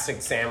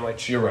fantastic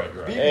sandwich. You're right.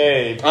 You're right.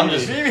 Hey, I'm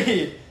just.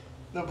 Bibi,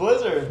 the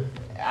Blizzard.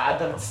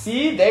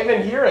 See, they've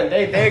been hearing.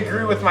 They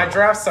agree with my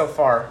draft so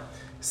far.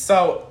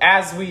 So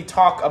as we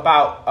talk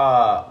about,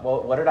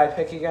 well, what did I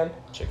pick again?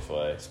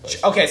 Chick-fil-A.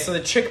 Okay, so the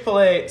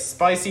Chick-fil-A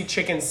spicy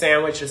chicken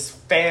sandwich is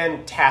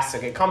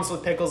fantastic. It comes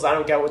with pickles. I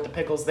don't get with the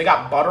pickles. They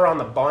got butter on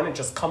the bun. It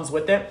just comes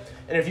with it.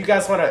 And if you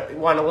guys want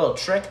a little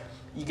trick,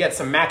 you get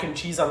some mac and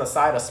cheese on the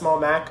side, a small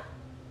mac,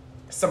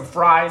 some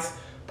fries.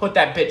 Put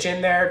that bitch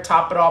in there.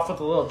 Top it off with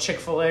a little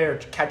Chick-fil-A or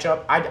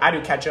ketchup. I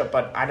do ketchup,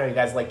 but I know you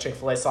guys like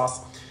Chick-fil-A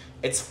sauce.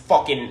 It's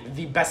fucking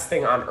the best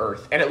thing on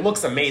earth. And it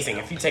looks amazing.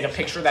 If you take a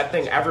picture of that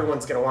thing,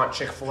 everyone's going to want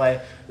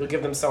Chick-fil-A. You'll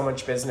give them so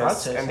much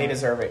business. And they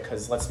deserve it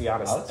because, let's be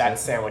honest, that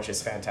sandwich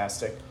is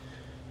fantastic.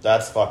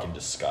 That's fucking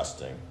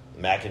disgusting.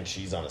 Mac and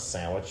cheese on a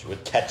sandwich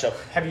with ketchup.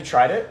 Have you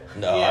tried it?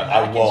 No, Yeah, I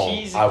mac and won't.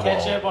 cheese and I won't.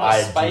 ketchup on a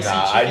I do spicy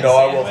not. chicken I know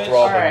I will sandwich?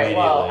 throw up All right, immediately.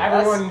 well,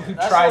 everyone who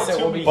That's tries all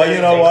it will too be. But you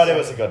very know what? thankful. It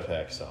was a good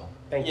pick. So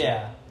Thank you.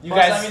 Yeah. You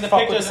Plus, guys I mean, the fuck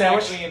pick with the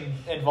doesn't sandwich?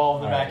 actually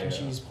involve the Alright, mac and yeah.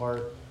 cheese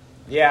part.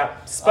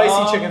 Yeah,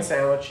 spicy chicken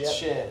sandwich. Yep.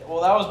 Shit.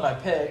 Well, that was my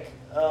pick.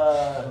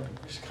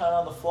 Just kind of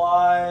on the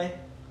fly.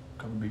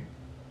 Come be.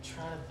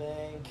 Trying to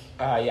think.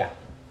 Yeah.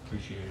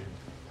 Appreciate it.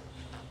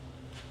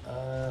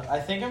 I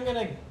think I'm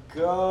gonna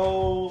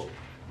go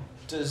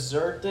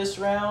dessert this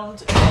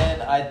round,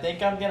 and I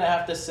think I'm gonna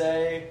have to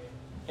say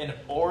an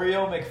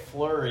Oreo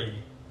McFlurry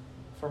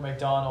for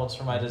McDonald's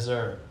for my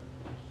dessert.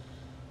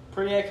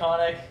 Pretty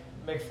iconic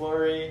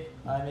McFlurry.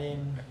 I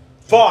mean,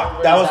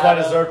 fuck. That was my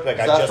everybody's had dessert pick.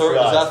 I Is that just third,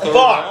 is that realized. third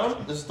Fuck.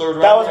 round? This is third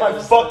round. That was Yeah, my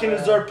this is fucking third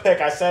dessert pick.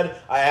 I said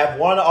I have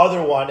one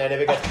other one, and if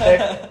it gets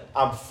picked,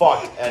 I'm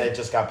fucked, and it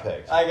just got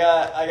picked. I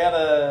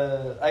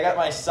got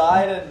my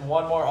side and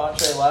one more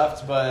entree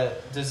left,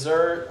 but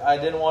dessert I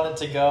didn't want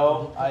it to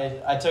go.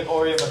 I took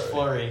Oreo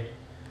McFlurry.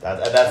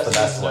 That's the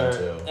best one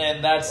dessert. too.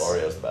 And that's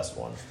Oreo's the best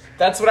one.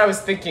 That's what I was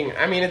thinking.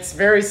 I mean, it's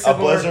very A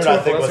similar Blizzard, to I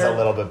a think, was Blizzard. a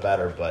little bit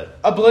better, but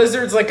A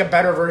Blizzard's like a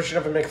better version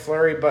of a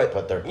McFlurry,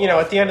 but they're you know,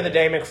 at the end of the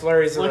day,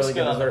 McFlurry's a Looks really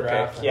good good on the dessert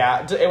graph. pick.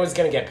 Yeah, it was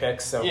gonna get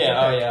picked. So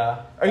yeah, oh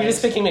yeah. Are you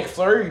just picking McFlurry,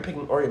 or are you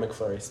picking Oreo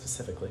McFlurry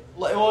specifically?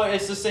 Well,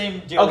 it's the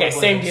same deal. Okay, with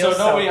same Blizzard. deal,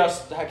 So nobody so-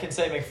 else can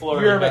say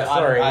McFlurry. You're a but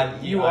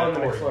McFlurry. You I'm own the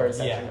Oreo. McFlurry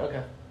section. Yeah.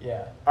 Okay.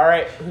 Yeah. All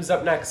right, who's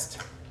up next?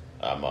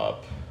 I'm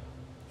up.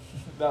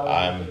 That was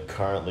I'm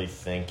currently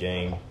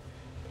thinking.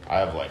 I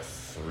have like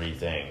 3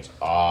 things.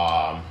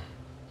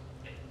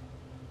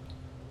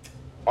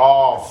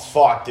 Oh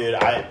fuck, dude.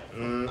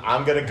 I'm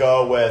gonna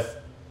go with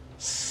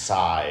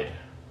side,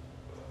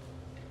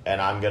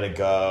 and I'm gonna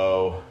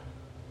go.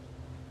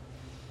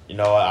 You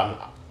know what? I'm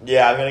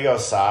gonna go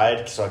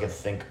side so I can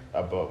think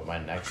about my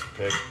next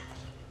pick,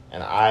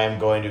 and I am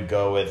going to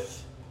go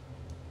with.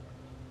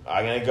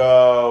 I'm gonna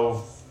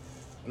go.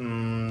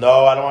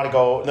 No, I don't want to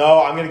go.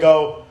 No, I'm gonna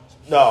go.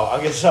 No, I'm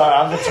gonna. Sorry,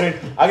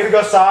 I'm gonna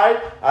go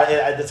side.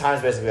 The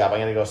time's basically up. I'm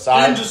gonna go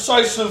side.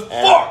 Indecisive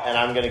fuck. And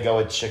I'm gonna go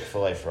with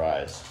Chick-fil-A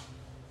fries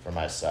for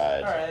my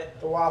side. All right.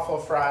 The waffle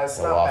fries,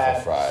 The not waffle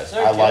bad. fries.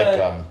 They're I like good.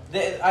 them.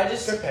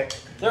 Good pick.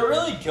 They're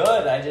really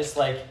good. I just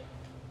like.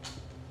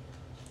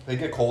 They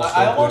get cold.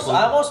 I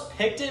almost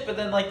picked it, but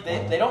then like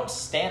they don't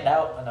stand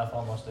out enough.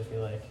 Almost, I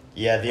feel like.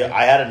 Yeah,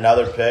 I had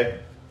another pick.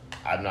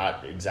 I'm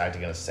not exactly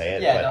gonna say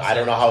it, Yeah, but don't I say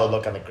don't know it. how it would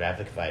look on the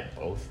graphic if I had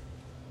both,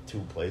 2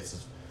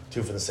 places,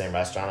 2 from the same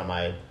restaurant on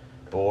my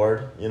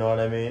board. You know what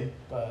I mean?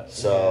 But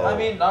So- I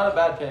mean, not a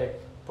bad pick.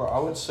 But I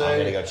would I'm say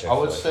gonna go I Chick-fil-A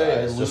would say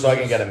fries, just so I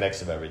can get a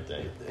mix of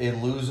everything. it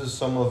loses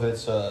some of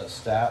its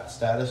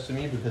status to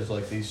me because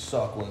like these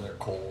suck when they're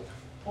cold.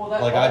 Well,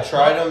 that, Like I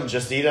tried them.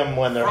 Just eat them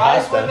when they're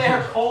Fries hot. when Then.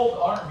 they're cold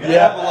aren't good.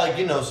 Yeah, but like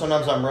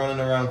sometimes I'm running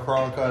around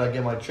Cronkite. I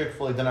get my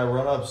Chick-fil-A, then I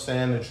run up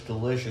sandwich,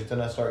 delicious.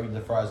 Then I start eating the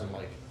fries. I'm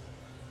like,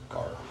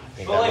 garbage. I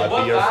think But that like, might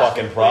what be your fast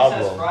fucking food place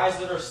has problem. fries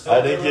that are still I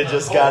good think when you they're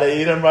just cold?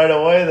 gotta eat them right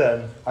away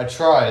then. I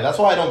try. That's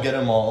why I don't get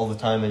them all the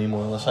time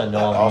anymore, unless I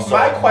know I'm Also- eating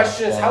My them.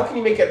 question is, how can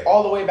you make it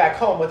all the way back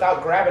home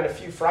without grabbing a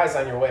few fries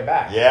on your way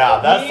back?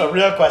 Yeah, that's the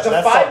real question.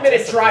 The That's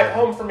 5-minute self-discipline. drive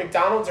home from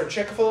McDonald's or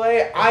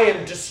Chick-fil-A, I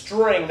am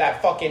destroying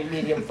that fucking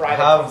medium fry. that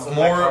comes have with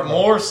that combo.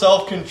 more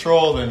self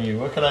control than you.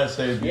 What can I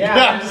say?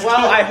 Yeah,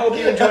 well, I hope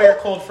you enjoy your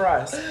cold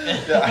fries.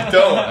 I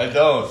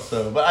don't.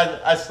 So, but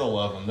I still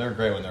love them. They're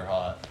great when they're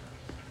hot.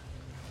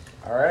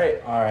 All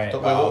right. All right. So,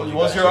 wait, Oh, what you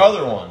was got your it.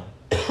 other one?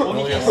 Well,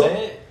 you can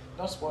say it.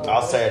 Don't spoil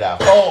I'll it. say it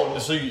after. Oh,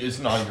 so it's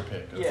not your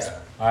pick. Okay. Yeah.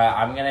 All right.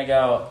 I'm gonna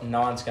go.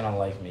 No one's gonna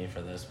like me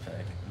for this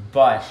pick,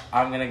 but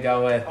I'm gonna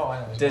go with Oh,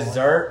 I know.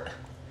 dessert.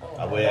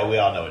 We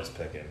all know what he's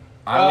picking.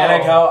 I'm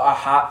gonna go a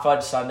hot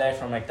fudge sundae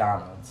from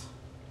McDonald's.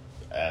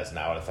 That's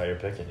not what I thought you were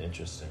picking.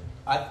 Interesting.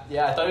 I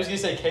thought he was gonna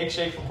say cake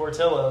shake from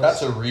Portillo's.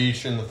 That's a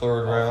reach in the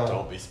third round.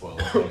 Don't be spoiling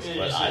things, Yeah,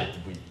 but you I,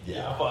 should.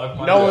 yeah. Fuck,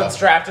 my No bad. one's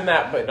drafting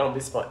that, but don't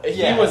be spoiled.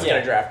 Yeah, He was yeah.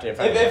 gonna draft it.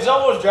 If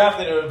someone was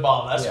drafted, it would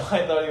bomb. That's Yeah.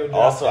 why I thought he would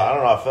draft Also, it. I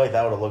don't know. I feel like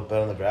that would have looked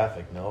better on the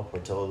graphic. No,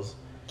 Portillo's.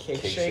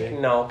 cake Cake shake, shake?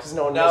 no, because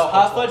no one No, knows.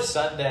 hot what fudge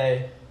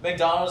sundae.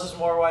 McDonald's is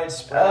more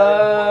widespread.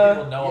 Uh, More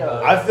people know yeah.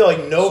 about it. I feel like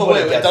So nobody.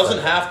 wait, it gets doesn't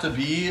that. have to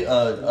be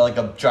like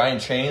a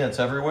giant chain that's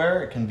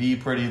everywhere. It can be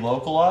pretty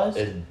localized.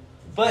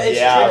 But it's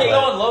Yeah, tricky but-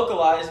 going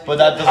localized. But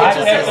that because- doesn't I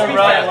just picked have the to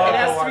right be local local It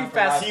has to one be for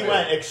fast He food.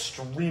 went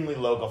extremely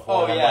local for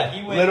Oh, them. yeah, Like,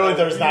 he went literally,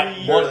 there's not.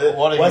 really- It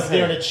What did wasn't he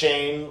even pick? a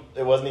chain.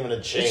 It wasn't even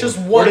a chain. It's just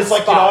We're one just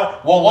like, spot. you know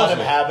what? We'll What let was him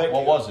it? have it.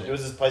 What was it? It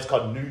was this place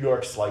called New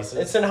York Slices.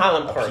 It's in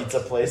Highland a Park. pizza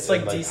place. It's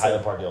like in, decent.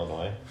 Highland Park,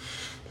 Illinois.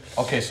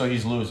 Okay, so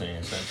he's losing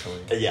essentially.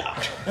 Yeah.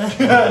 Well,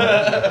 You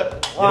know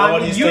I what?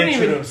 mean, He's you staying didn't true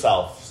to even.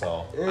 himself.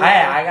 So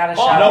I gotta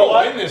Bob, shout you know out.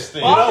 what? Win this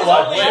thing. You know Bob's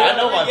what? only Wait, had I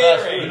know my three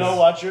fast Gatorades. food. You know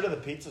what? True to the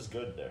pizza's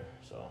good there.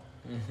 So.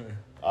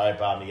 All right,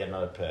 Bob, you get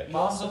another pick.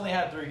 Mom's only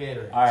had 3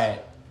 Gatorades. All right.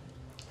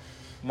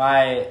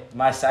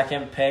 My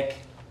second pick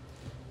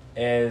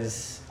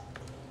is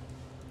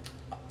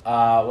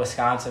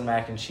Wisconsin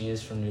mac and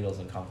cheese from Noodles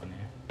and Company.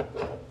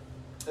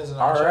 Is it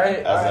All on right.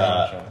 As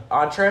all right.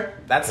 Entree.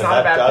 That's Because not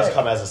a that bad does pick.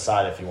 come as a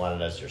side if you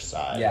want it as your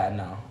side. Yeah,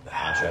 no.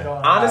 Entree.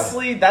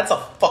 Honestly, that's a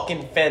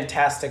fucking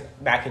fantastic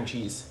mac and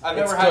cheese. I've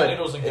It's never had good.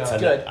 Noodles and Co. It's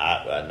And good.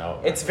 no.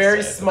 It's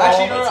very small.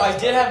 Actually, no, I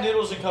did have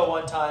Noodles and Co.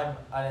 one time.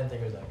 I didn't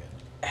think it was that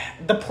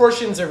good. The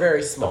portions are very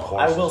The small.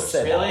 portions I will are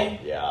say. small. Really?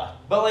 Yeah.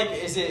 But like,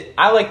 is it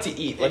I like to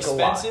eat like a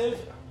lot. expensive?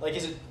 Like,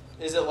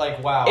 is it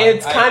like wow?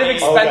 It's I kind of paid-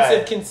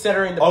 expensive Okay.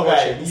 considering the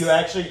Okay,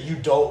 portions. you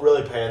don't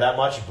really pay that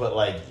much, but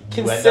like you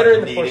Considering end up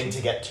the needing portions.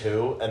 to get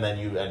 2, and then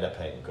you end up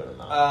paying a good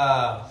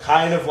amount.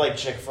 Kind of like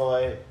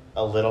Chick-fil-A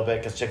a little bit,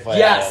 because Chick-fil-A.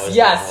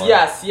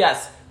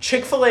 Yes.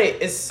 Chick-fil-A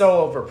is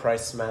so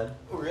overpriced, man.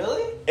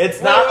 Really?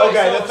 It's not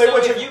okay. So, the thing so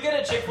with if Chick- you get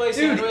a Chick-fil-A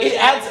Dude, sandwich, it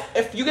adds.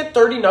 If you get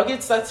 30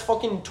 nuggets, that's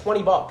fucking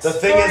 $20. the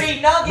thing 30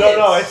 is, nuggets!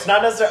 no, it's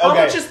not necessarily. How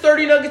Okay, much is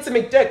 30 nuggets at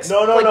McDick's?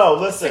 no, Like,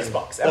 listen.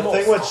 $6 The at most.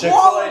 thing with Chick-fil-A,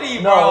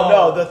 Quality, bro.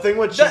 no, the thing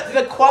with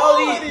The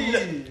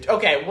quality.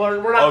 Okay, we're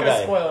not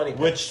gonna spoil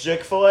anything. With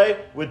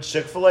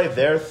Chick-fil-A,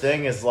 their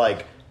thing is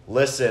like,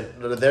 listen,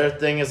 their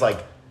thing is like,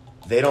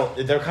 they're kind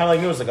of like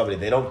Noodles and Company.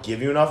 They don't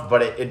give you enough,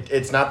 but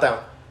it's not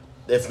that,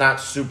 it's not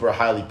super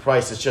highly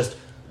priced. It's just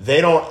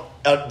they don't.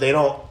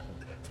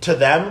 To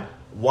them,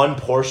 one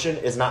portion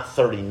is not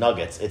 30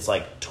 nuggets. It's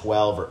like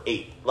 12 or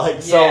 8.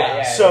 Like so,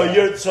 Yeah.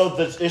 so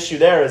the issue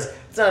there is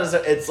it's not.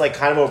 It's like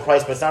kind of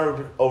overpriced, but it's not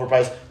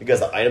overpriced because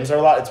the items are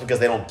a lot. It's because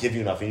they don't give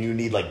you enough, and you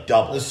need like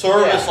double. The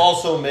service Yeah.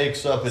 also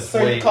makes up its So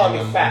you weight call in me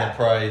the, in fat. the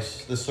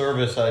price. The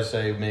service, I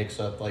say, makes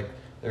up like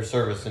their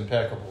service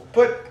impeccable.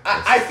 But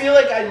I feel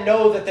like I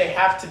know that they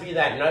have to be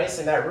that nice,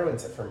 and that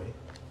ruins it for me.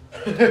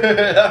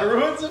 That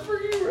ruins it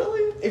for you,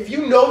 really? If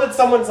you know that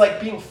someone's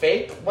like being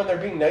fake when they're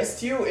being nice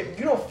to you,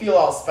 you don't feel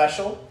all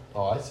special.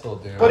 Oh, I still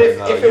do. But if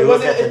No, it you look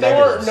wasn't, at the if they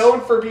weren't negatives.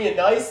 known for being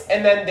nice,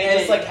 and then they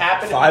just like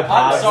happen to Five be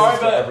I'm positives sorry,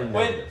 for but every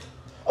when- negative.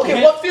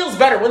 Okay, what feels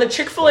better, when the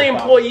Chick-fil-A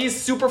employee is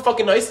super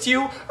fucking nice to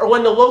you, or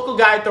when the local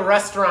guy at the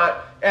restaurant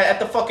at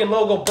the fucking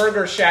logo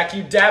Burger Shack,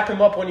 you dap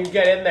him up when you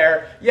get in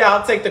there? Yeah,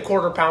 I'll take the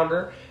quarter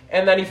pounder,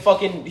 and then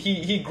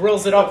he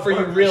grills it up for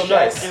you real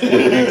nice.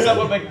 Picks up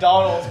a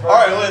McDonald's burger.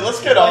 All right, wait,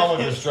 let's get on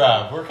with this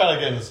draft. We're kind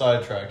of getting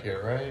sidetracked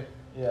here, right?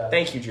 Yeah.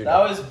 Thank you, Judah.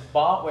 That was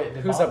Baum. Wait,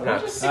 Who's Baum, up who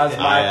next? just That was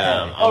picked my it?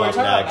 I am. Oh, I'm we were up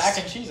talking about next.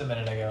 mac and cheese a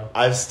minute ago.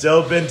 I've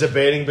still been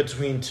debating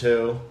between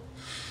two.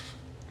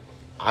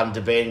 I'm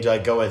debating, do I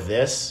go with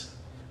this?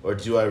 Or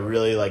do I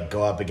really like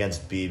go up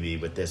against Bibi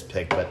with this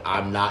pick? But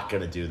I'm not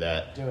gonna do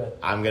that. Do it.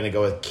 I'm gonna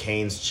go with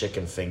Cane's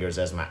chicken fingers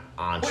as my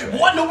entree. Wait,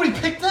 what? Nobody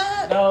picked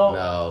that?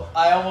 No.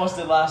 I almost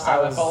did last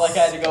time. I felt like I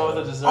had to go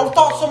with a dessert. I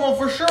thought someone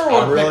for sure would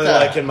I'm have really picked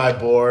that. liking my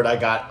board. I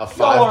got a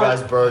Five Y'all are-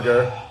 Guys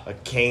burger, a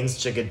Cane's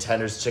chicken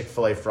tenders,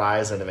 Chick-fil-A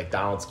fries, and a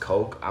McDonald's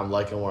Coke. I'm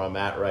liking where I'm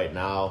at right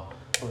now.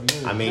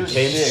 I mean, You're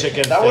Cane's sick.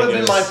 chicken That would have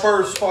been fingers. my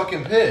first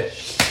fucking pick.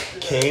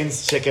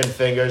 Cane's chicken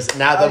fingers.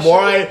 Now, I the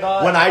more should've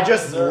thought when I about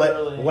just dessert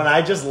early. when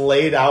I just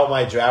laid out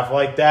my draft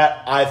like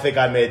that, I think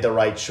I made the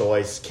right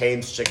choice.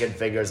 Cane's chicken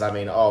fingers. I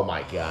mean, oh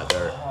my god,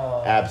 they're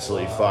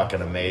absolutely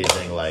fucking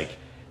amazing. Like,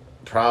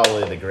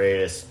 probably the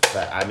greatest.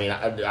 I mean,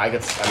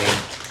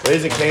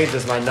 Raising Cane's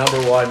is my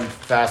 #1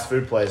 fast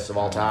food place of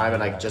all time,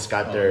 and I just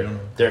got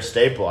their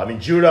staple. I mean,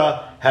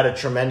 Judah had a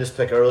tremendous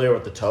pick earlier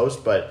with the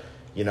toast, but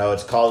you know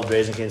it's called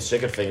Raising Cane's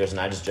chicken fingers, and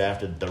I just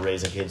drafted the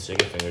Raising Cane's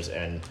chicken fingers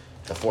and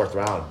the 4th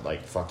round.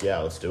 Like, fuck yeah,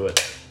 let's do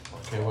it.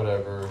 Okay,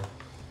 whatever.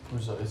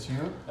 Who's that? It's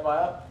you? Am I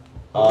up?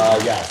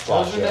 Yeah, it's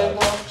What was Josh, your yeah. name,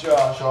 Mom?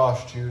 Josh.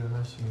 Josh, Judah,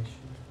 nice to meet you.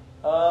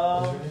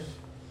 What's your name?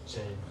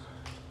 Zane.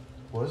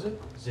 What is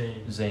it?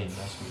 Zane,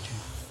 nice to meet you.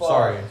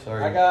 Fuck.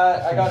 Sorry. I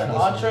got an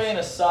Listeners. entree and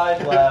a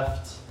side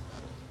left.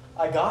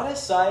 I got a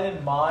side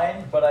in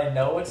mind, but I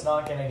know it's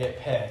not gonna get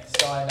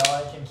picked, so I know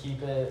I can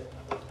keep it.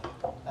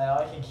 I know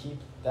I can keep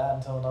that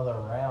until another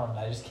round.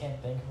 I just can't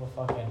think of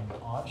a fucking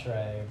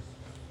entree,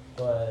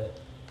 but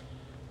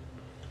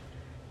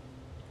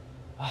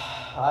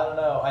I don't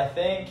know. I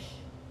think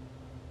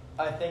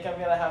I'm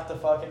gonna have to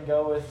fucking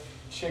go with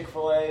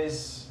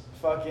Chick-fil-A's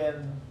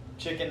fucking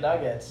chicken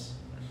nuggets.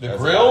 The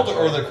That's grilled an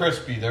or entree. the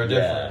crispy? They're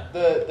Yeah.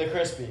 different. The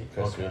crispy.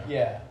 Crispy.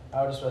 Yeah,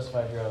 I would have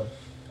specified grilled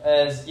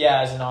as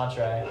an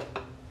entree.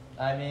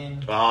 I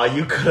mean, Oh,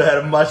 you could have had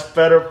a much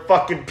better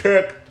fucking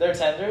pick. they're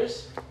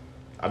tenders.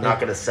 I'm not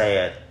gonna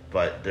say it,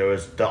 but there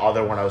was the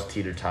other one I was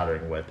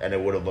teeter-tottering with, and it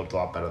would have looked a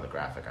lot better in the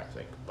graphic, I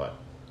think. But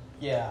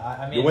Yeah,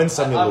 I mean, You win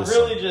some, you I'm lose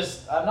really some.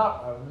 just. I'm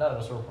not. None of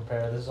us were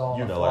prepared. This is all on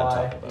you the know what I'm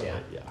fly. talking about. Yeah,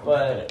 right? Yeah. I'm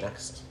But- picking it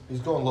next. He's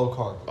going low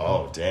carb.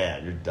 Oh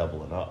damn, you're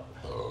doubling up.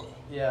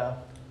 Yeah.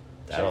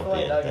 That'll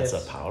Chick-fil-A be that's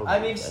nuggets. a power. I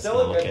mean, move. That's still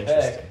gonna a look good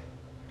interesting. pick.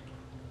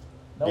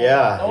 No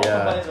Yeah, one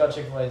yeah. complains about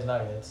Chick-fil-A's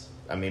nuggets.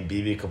 I mean,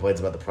 BB complains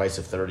about the price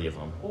of 30 of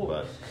them, Ooh.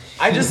 but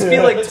I just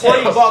feel like The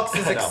 $20 taste.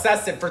 is I know.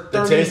 excessive for the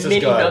 30 taste is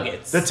mini good.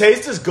 nuggets. The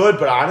taste is good,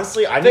 but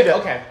honestly, I need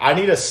Okay. I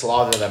need to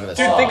slaughter them in the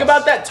Dude, sauce. think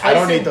about that I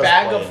don't Tyson need those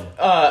bag plain.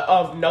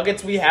 of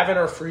nuggets we have in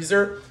our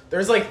freezer.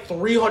 There's like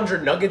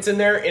 300 nuggets in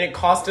there, and it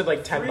costed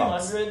like $10.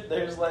 300.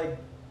 There's like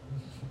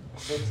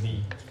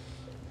 60.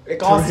 It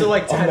costed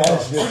like $10.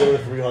 Imagine if they were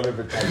 300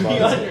 for $10.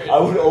 300. I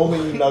would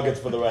only eat nuggets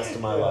for the rest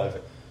of my life.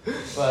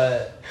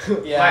 But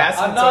yeah, My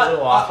estimate's a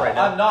little off right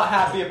now. I'm not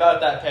happy about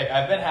that pick.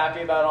 I've been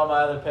happy about all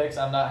my other picks.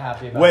 I'm not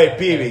happy about. Wait, that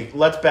pick. BB,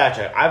 let's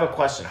backtrack. I have a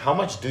question. How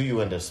much do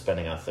you end up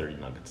spending on 30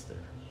 nuggets there?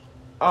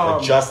 For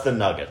Um, just the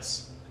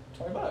nuggets.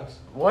 $20.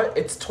 What?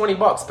 It's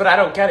 $20, but I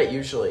don't get it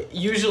usually.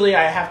 Usually,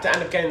 I have to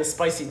end up getting the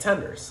spicy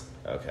tenders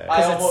Okay. I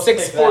because almost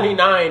it's picked that.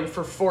 $6.49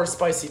 for 4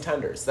 spicy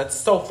tenders. That's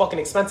so fucking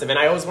expensive, and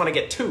I always want to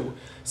get 2,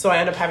 so I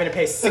end up having to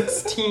pay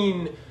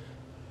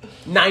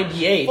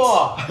 $16.98.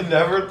 Fuck. I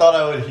never thought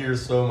I would hear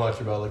so much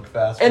about like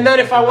fast food. And then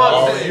if I want,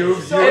 Oh, and you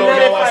then don't if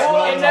know us I,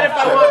 well and then if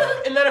enough. I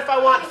want, and then if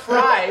I want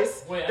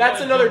fries, Wait, I that's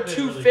gotta another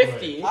jump in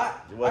really $2.50.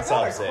 What's I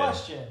got up, a Sam?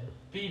 question.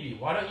 BB,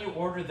 why don't you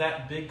order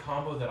that big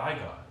combo that I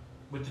got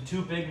with the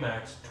 2 Big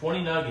Macs,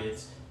 20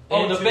 nuggets,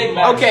 Oh, and the 2 Big large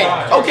Mac Okay,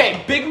 fries?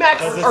 okay, Big Macs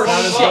Because it's are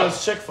not as good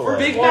as shit. Chick-fil-A.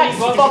 Big $20 Macs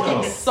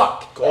fucking though.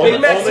 suck. Only,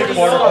 Big Macs only are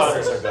quarter suck.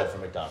 pounders are good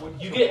from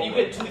McDonald's. You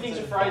get 2 things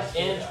of fries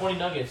and 20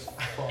 nuggets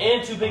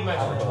and 2 Big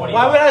Macs for 20.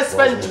 Why would I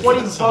spend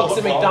 $20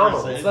 at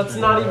McDonald's? That's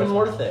not even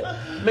worth it.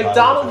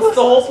 McDonald's,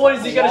 the whole point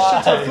is you get a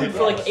shit ton of food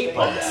for like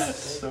 $8.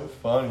 so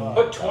funny.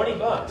 But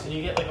 $20 and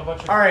you get like a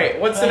bunch of. All right,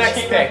 what's the next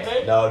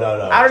pick? No.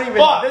 I don't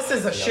even. Fuck. This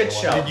is a shit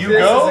show. Did you This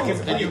go? is a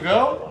complete- Did you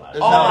go?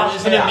 Oh,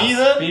 Isn't yeah. it me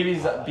then?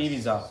 BB's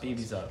up.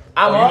 BB's up.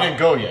 I'm Oh, up. you didn't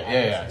go yet.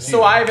 Yeah.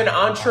 So I have an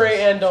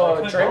entree and I a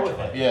couldn't drink. go with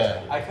it.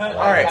 Yeah. I couldn't.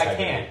 All right. I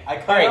can't. I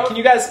couldn't. All right, can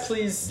you guys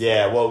please?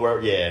 Yeah, well, we're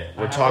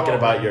talking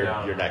about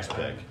your next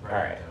pick. All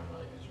right.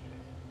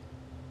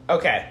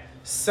 Okay,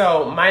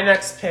 so my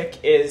next pick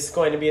is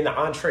going to be in the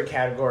entree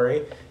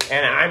category,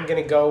 and I'm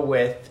going to go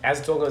with,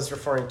 as Dolan was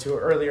referring to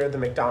earlier, the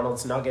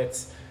McDonald's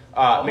nuggets.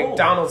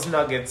 McDonald's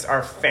nuggets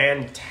are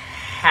fantastic.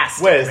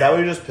 fantastic. Wait, is that man. what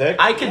you just picked?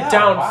 I could Yeah,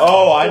 down. wow.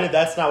 Oh, I did.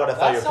 That's not what I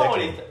thought That's you were not what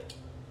picking.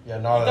 Yeah,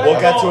 not We'll We'll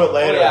at get all. to it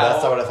later. yeah,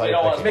 That's not what I thought we you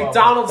don't were want picking.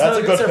 McDonald's That's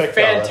a nuggets good are pick,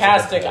 though. That's a good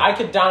fantastic. pick. I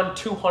could down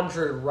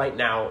 200 right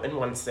now in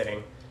one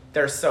sitting.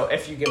 They're so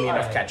if you give me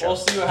enough Alright, ketchup. We'll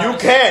see what You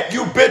happens. can't.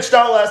 You bitched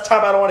out last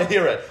time. I don't want to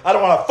hear it. I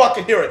don't want to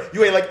fucking hear it.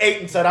 You ate like 8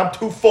 and said, I'm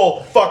too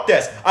full. Fuck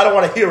this. I don't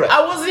want to hear it.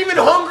 I wasn't even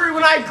hungry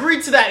when I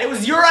agreed to that. It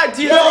was your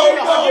idea. No, to eat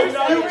 100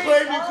 no. You nuggets.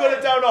 claimed you could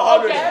have down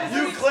 100. Okay, You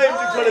every claimed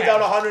you could have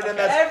down 100, and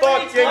that's Every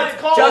fucking time.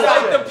 Just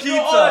like bullshit. the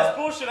pizza. Oh, that's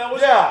bullshit. I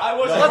wasn't. Yeah. I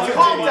wasn't. No, Let's you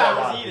calm did down.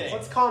 not.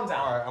 Let's calm down.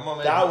 All right, I'm gonna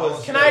make. That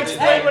was- Can I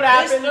explain what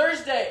happened? This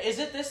Thursday. Is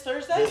it this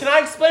Thursday? Can I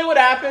explain what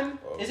happened?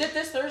 Is it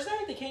this Thursday?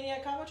 The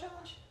Caniac Combo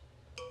Challenge?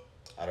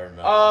 I don't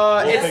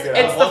know. We'll figure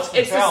it out. What's the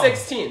it's the challenge?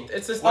 16th.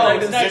 It's this Oh, night.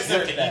 it's Is next it you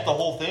have to Thursday. eat the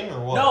whole thing or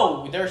what?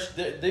 No, there's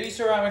the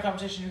Easter Ramen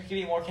competition. You can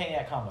eat more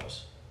Caniac combos.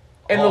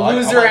 And Oh, the I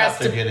loser might has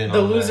have to get in the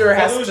on loser that.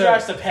 has The loser to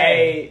has to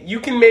pay.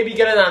 You can maybe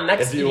get it on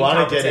next If you eating want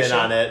to get in competition.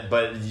 on it,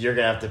 but you're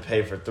gonna have to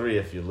pay for 3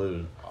 if you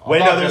lose. I'm Wait,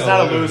 no, not there's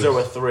gonna not a lose. loser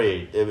with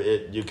 3.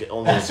 You can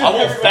only. I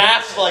will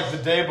fast like the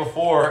day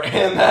before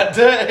and that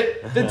day.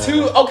 The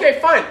two, okay,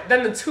 fine.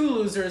 Then the 2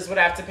 losers would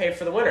have to pay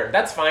for the winner.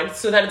 That's fine.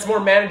 So then it's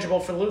more manageable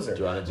for the loser. Do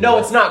you wanna do No,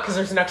 that? it's not because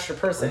there's an extra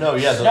person. No,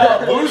 yeah, the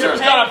No, loser's you're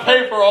gotta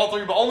pay for all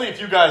 3, but only if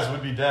you guys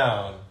would be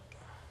down.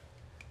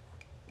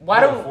 Why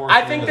No, don't 4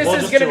 I think this We'll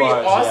is just gonna do be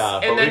ours, us, yeah,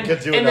 and but we then could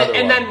do and then, another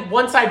and one. then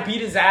once I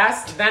beat his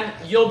ass, then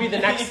you'll be the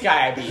next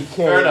guy I beat.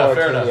 Fair enough,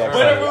 fair enough.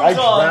 Winner moves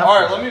on.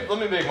 All right, let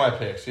me make my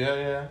picks.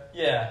 Yeah.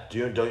 Yeah.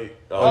 Don't you?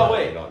 Oh, no,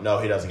 wait. you don't. No,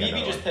 he doesn't get BB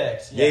another just one.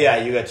 picked. Yeah,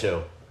 you get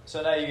 2.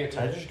 So now you get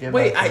I to. just get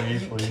Wait, my 3,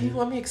 can please. you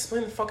let me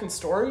explain the fucking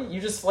story?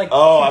 You just like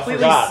Oh, I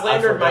completely forgot. I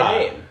slandered my forgot.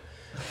 name.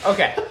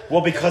 Okay.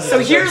 Well, because So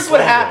it's here's so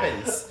what slander.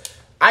 happens.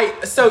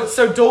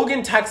 So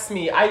Dolgan texts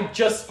me. I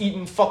just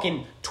eaten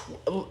fucking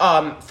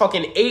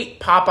 8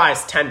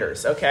 Popeyes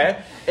tenders,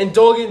 okay? And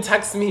Dolgan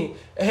texts me,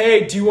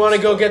 "Hey, do you want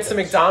to go get some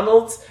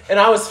McDonald's?" And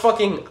I was high,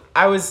 and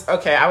I was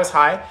like,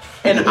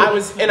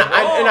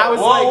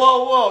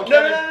 Whoa! No.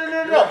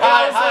 You're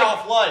high, I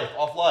was like-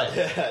 off life.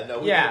 Yeah,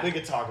 no, Yeah. we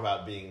could talk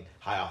about being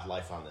high off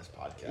life on this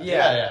podcast.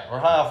 Yeah. We're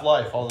high off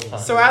life all the time.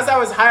 So as I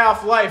was high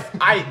off life,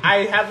 I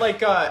had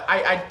like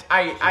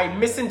I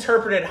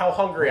misinterpreted how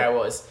hungry I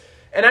was.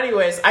 And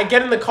anyways, I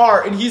get in the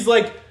car and he's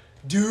like,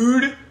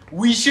 "Dude,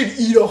 we should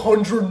eat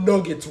 100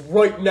 nuggets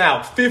right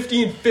now,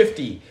 50 and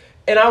 50."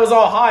 And I was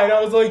all high and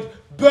I was like,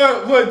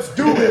 "Bet, let's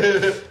do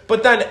it."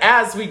 But then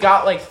as we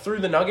got like through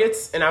the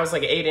nuggets and I was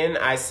like 8 in,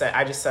 I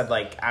just said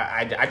like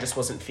I just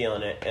wasn't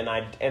feeling it, and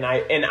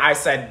I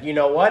said, "You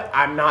know what?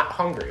 I'm not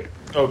hungry."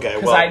 Okay,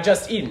 Because well, I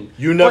just eaten.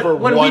 you never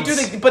but when once-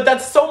 we do but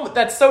that's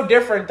so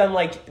different than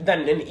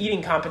an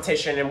eating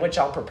competition in which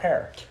I'll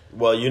prepare.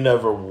 well, you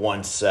never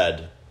once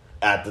said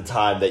at the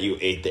time that you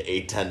ate the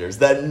 8 tenders.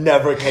 That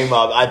never came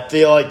up. I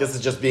feel like this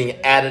is just being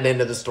added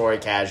into the story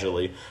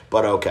casually,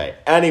 but okay.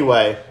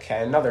 Anyway,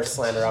 Okay, another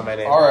slander on my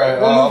name. All right,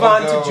 we'll move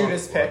on I'm gonna to go-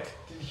 Judas' pick.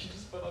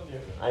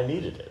 I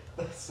needed it.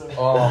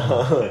 Um,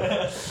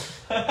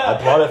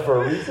 I bought it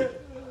for a reason.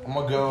 I'm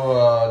gonna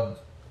go.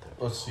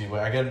 Let's see. Wait,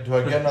 do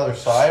I get another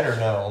side or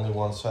no? Only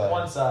one side.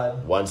 One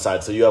side. One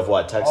side. So you have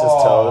what? Texas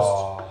Aw.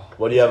 toast.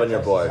 What do you have on your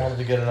I board? wanted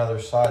to get another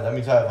side. That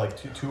means I have like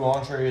two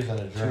entrees and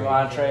a drink. 2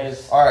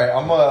 entrees. All right,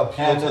 I'm gonna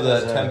appeal And to a the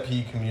dessert.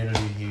 Tempe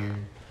community here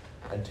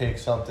and take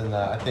something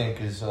that I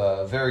think is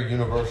a very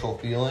universal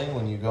feeling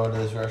when you go to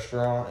this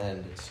restaurant,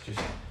 and it's just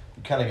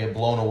you kind of get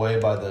blown away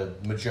by the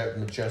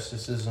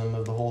majesticism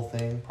of the whole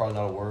thing. Probably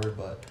not a word,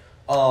 but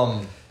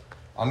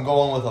I'm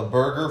going with a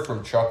burger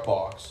from Chuck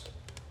Box.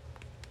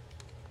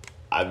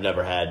 I've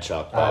never had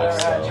Chuck I've Box.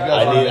 never had so Chuck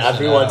I Box. need. You guys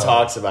Everyone are missing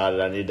talks about it.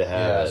 I need to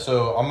have Yeah, it.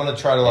 so I'm gonna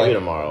try to Maybe like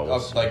tomorrow, we'll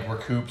see. like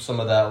recoup some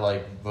of that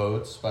like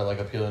votes by like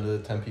appealing to the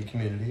Tempe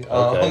community.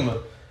 Okay.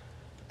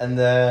 And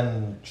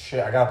then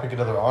shit, I gotta pick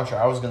another entree.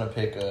 I was gonna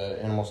pick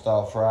animal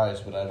style fries,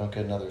 but I don't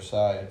get another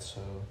side, so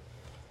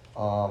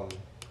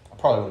I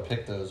probably would have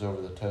picked those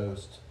over the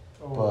toast.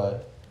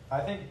 But I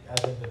think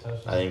the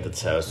toast. I think the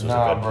toast was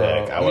nah, a good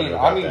bro. pick. I wouldn't mean,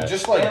 have I got that.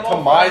 just like Animal to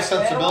my fries-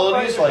 animal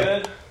sensibilities, fries are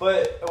like good,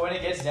 but when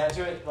it gets down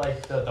to it,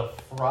 like the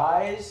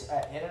fries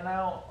at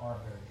In-N-Out aren't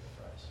very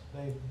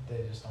good fries.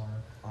 They just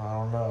aren't. I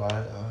don't know.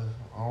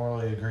 I don't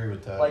really agree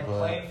with that. Like but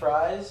plain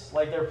fries,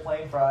 like they're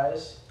plain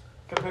fries.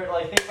 Compared,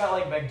 like think about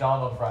like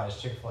McDonald's fries,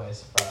 Chick-fil-A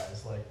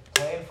fries, like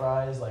plain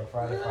fries, like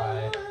fry to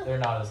fry. They're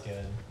not as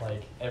good.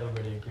 Like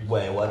everybody agrees.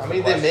 Wait, with what? that. I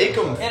mean, they make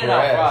them In-N-Out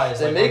fresh. fries,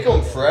 They like, make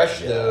aren't them good.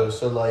 fresh Yeah. though,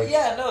 so like.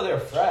 Yeah, no, they're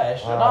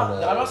fresh. They're I not. don't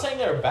know. I'm not saying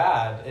they're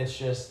bad. It's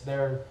just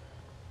they're.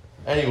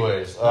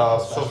 Anyways,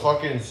 Nothing so special.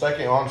 fucking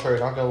second entree.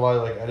 Not gonna lie,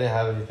 like I didn't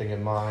have anything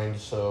in mind,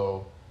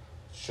 so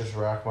let's just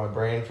rack my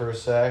brain for a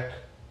sec.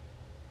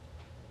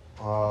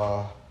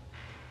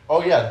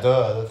 Oh yeah,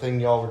 the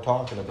thing y'all were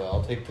talking about.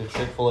 I'll take the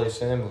Chick-fil-A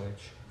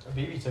sandwich.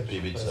 Bibi took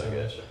Bibi Chick-fil-A took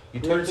sandwich. You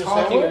We were took the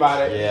talking sandwich?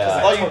 about it. Yeah. because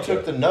I thought you took took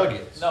it. the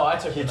nuggets. No, I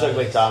took. He the took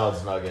nuggets.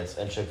 McDonald's nuggets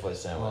and Chick-fil-A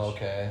sandwich. Oh,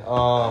 okay.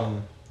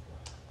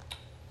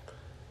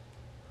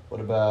 What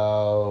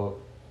about?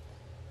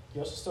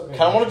 You also still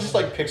Kind of want to just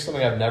like pick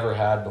something I've never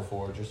had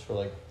before, just for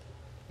like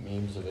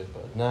memes of it.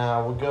 But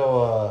nah, we'll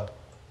go.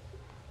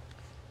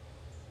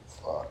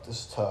 Fuck,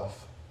 this is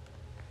tough.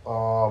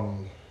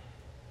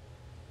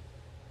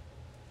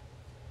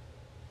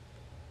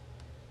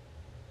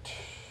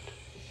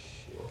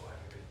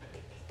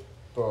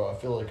 Bro, I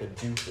feel like a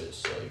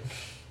doofus.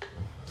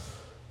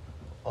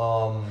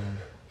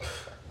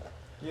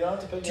 You don't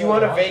have to pick. Do you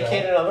want to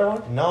vacate another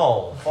one?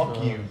 No,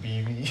 fuck you,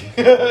 Bibi.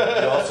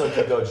 You also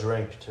could go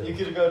drink too. You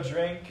could go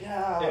drink.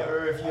 Yeah.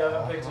 Or if you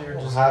haven't picked I your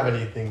don't dessert. have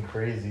anything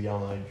crazy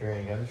on my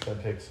drink. I'm just gonna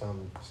pick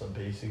some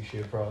basic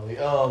shit probably.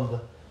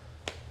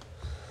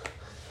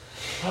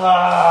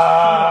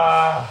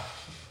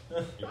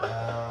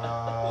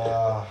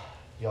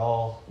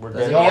 Y'all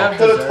Doesn't y'all he have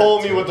could have dessert,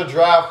 told me too? what the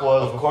draft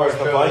was. Of before course, I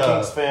the showed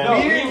Vikings up. fan. No,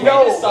 We we, didn't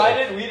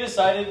know. we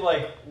decided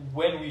like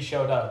when we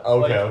showed up.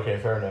 Okay, Like, okay,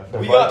 fair enough.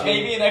 We got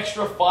maybe an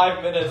extra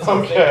 5 minutes. Of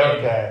Okay,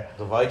 thinking. okay.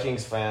 The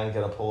Vikings fan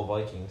gonna pull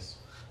Vikings.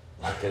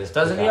 Not get his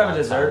Doesn't pick he out have a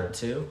on dessert time.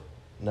 too?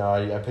 No,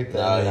 I picked that.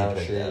 No, in and you out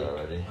picked shit. that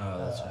already. Oh,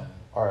 that's right.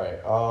 All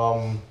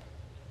right.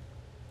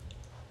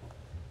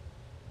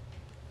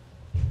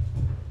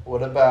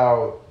 What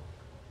about?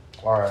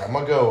 All right, I'm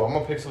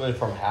gonna pick something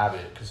from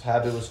Habit because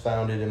Habit was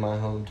founded in my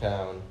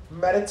hometown.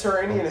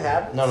 Mediterranean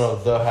habits? No,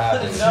 the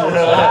Habit. No,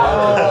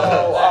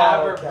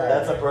 Oh, okay.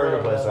 That's a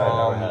burger place right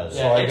now. Has. So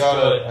Yeah, I it's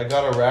gotta good. I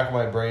gotta rack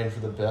my brain for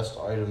the best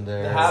item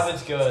there. The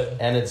habit's good.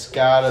 And it's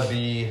gotta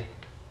be.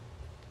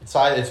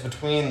 It's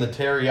between the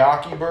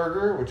teriyaki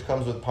burger, which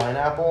comes with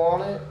pineapple on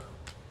it,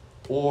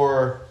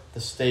 or the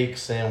steak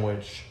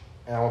sandwich.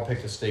 And I want to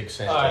pick the steak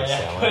sandwich. Alright,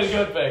 yeah, sandwich.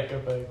 good pick,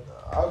 good pick.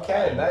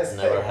 Okay, nice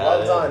pick. Never had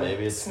Well it. done.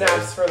 Maybe it's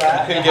Snaps for You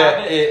that. can The get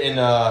Habit- it in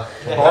the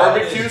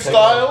barbecue Habit-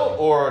 style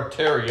or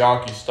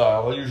teriyaki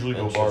style. I usually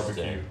go Interesting.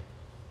 barbecue.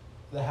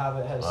 The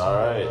habit has All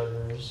right.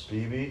 burgers.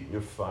 BB,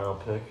 your final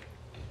pick.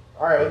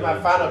 All right, with my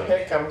Drink. final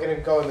pick, I'm going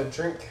to go in the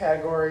drink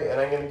category, and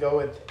I'm going to go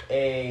with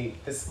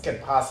this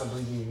could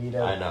possibly be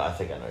veto. I know. I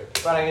think I know your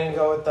pick. But I'm going to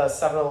go with the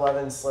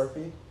 7-Eleven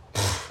Slurpee.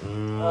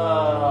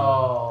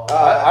 Oh.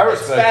 I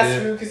It's respect fast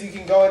it. food because you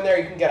can go in there,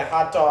 you can get a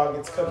hot dog,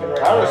 it's cooking right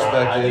I now.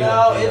 respect it.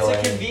 No, it's a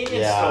Feeling.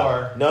 convenience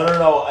store.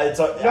 No. It's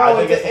a, No, I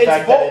think it's- it's the it's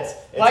fact both. that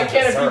it's Why a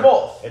can't it be dessert.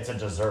 both? It's a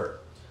dessert.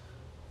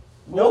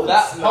 No,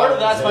 that it's part not. of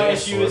that's my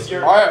It's issue is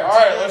your. All right.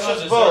 your Let's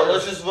feeling just on vote. dessert.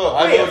 Let's just vote.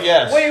 I vote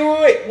yes.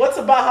 Wait. What's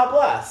a Baja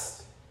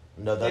Blast?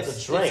 No, that's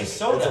It's- a drink. it's a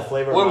soda. It's a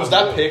flavor. What of was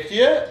that Mountain picked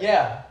yet?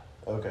 Yeah.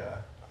 Okay.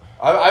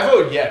 I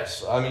vote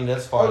yes. I mean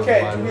that's fine.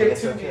 Okay, with do my we vote.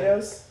 have two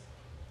vetoes?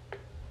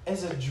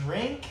 Is a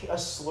drink a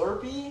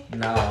Slurpee? A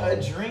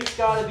No. drink's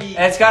gotta be.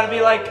 It's got to be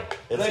like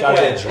Dew. It's liquid. got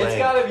to be a drink. It's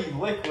gotta be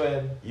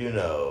liquid. You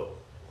know.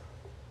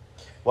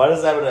 Why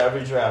does that happen in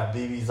every draft?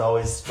 BB's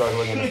always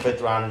struggling in the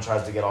fifth round and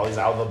tries to get all these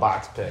out of the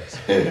box picks.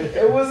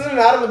 It wasn't an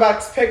out of the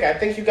box pick. I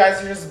think you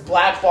guys are just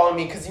blackballing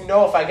me because you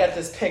know if I get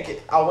this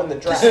pick, I'll win the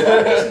draft.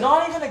 It's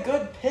not even a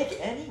good pick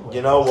anyway.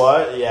 You know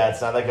what? Yeah,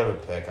 it's not that good of a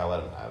pick. I'll let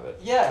him have it.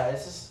 Yeah,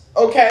 it's just.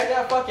 Okay.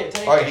 Yeah, fuck it.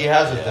 Take All right, it. he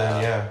has it Yeah.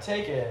 then. Yeah.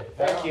 Take it.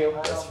 Thank I don't- you. I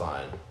don't- That's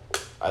fine.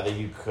 I think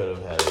you could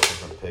have had a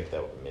different pick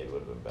that maybe would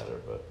have been better,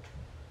 but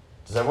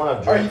does everyone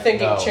have Are drink? you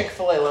thinking No.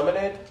 Chick-fil-A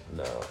lemonade?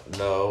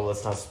 No,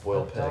 let's not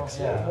spoil picks.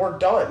 Yeah. We're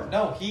done.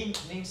 No, he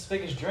needs to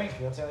pick his drink.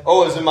 That's the only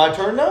Oh, is it my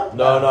turn now?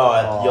 No,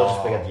 you'll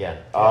just pick at the end.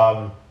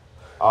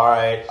 All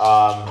right.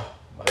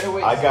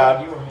 Wait, I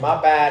got- you or me? My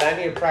bad. I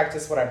need to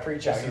practice what I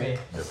preach out Just here.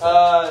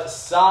 me.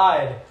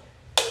 Side.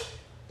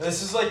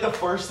 This is like the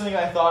first thing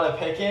I thought of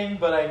picking,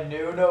 but I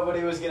knew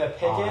nobody was gonna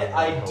pick it. That's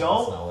I not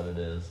don't. what it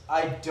is.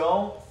 I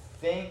don't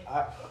think.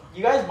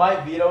 You guys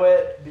might veto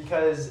it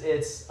because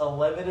it's a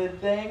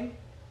limited thing,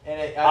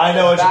 and I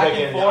know what you're back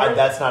picking. and forth.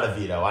 That's not a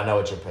veto. I know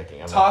what you're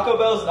picking. Taco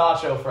Bell's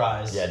nacho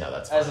fries. Yeah, no,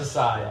 that's as fine. a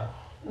side.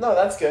 No,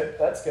 that's good.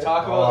 That's good.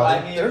 Taco Bell.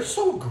 I mean, they're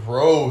so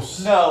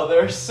gross. no,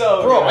 they're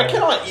so. Bro, good. I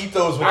cannot eat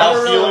those I without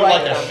don't really feeling like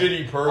like a them.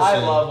 shitty person. I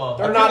love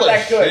them. They're I not feel like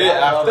that good. shit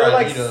after They're I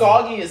like eat 'em.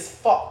 soggy as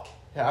fuck.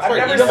 Yeah, I've after I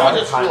never eat them, I seen-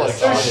 just feel like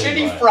They're Sorry,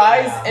 shitty but-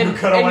 fries, Yeah. and You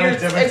could have went a you're-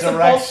 different it's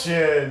supposed-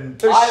 direction.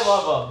 they're I sh-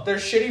 love them. They're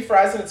shitty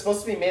fries, and it's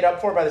supposed to be made up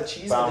for by the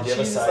cheese, Baum, but do the you have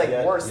a cheese is side like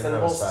yet? worse You than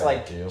don't have a most side like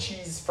yet, do you?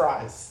 cheese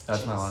fries.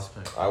 That's my Cheese. last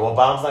pick. All right. Well,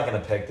 Baum's not gonna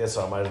pick this,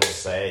 so I might as well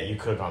say it. You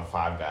could have gone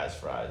Five Guys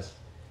fries.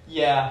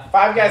 Yeah.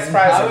 Five Guys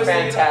fries I are was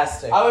thinking-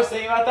 fantastic. I was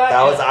thinking about that.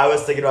 That and was I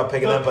was thinking about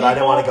picking The them, but I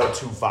didn't want to people- go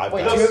too Five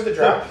Wait, Guys. do you have the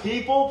draft?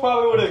 people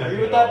probably would Okay, agree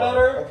you with know that what?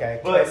 better. Okay,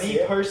 can I But see me it?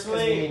 'Cause we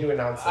personally, need to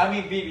announce it. I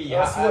mean, Bibi,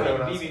 Let's I do it, mean,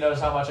 announce Bibi it. knows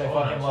how much I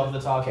fucking love the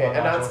Taco Okay, Bell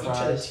announce nacho each of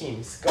the fries.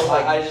 teams. Go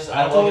like I just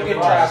I go love get the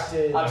fries.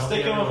 drafted. I'm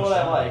sticking with what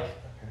I like.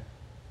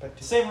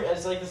 But Same.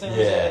 It's like the same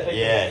reason I Yeah, picked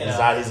yeah. it, you He's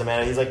know. not. He's a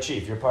man. He's like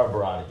Chief. You're part of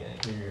Barada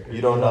Gang.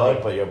 You don't know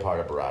it, but you're part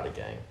of Barada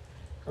Gang.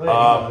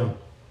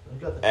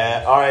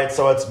 All right,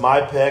 so it's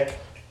my pick.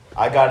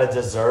 I got a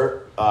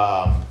dessert.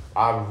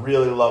 I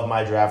really love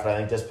my draft. I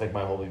think this pick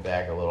might hold me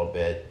back a little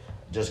bit,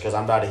 just because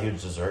I'm not a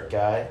huge dessert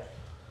guy.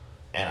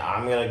 And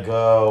I'm gonna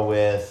go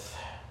with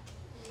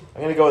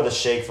a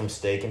shake from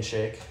Steak and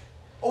Shake.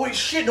 Oh wait,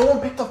 shit! No one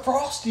picked the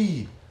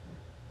Frosty.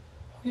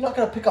 You're not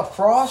gonna pick a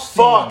Frosty.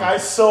 Fuck! I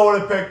so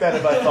would have picked that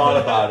if I thought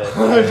about it.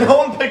 No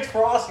one picked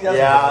Frosty.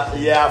 That's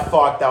Yeah.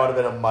 Fuck! That would have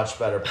been a much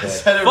better pick.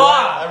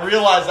 I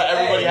realized that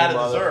everybody Hey, had a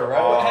mother- dessert,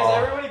 right? Oh. Has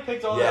everybody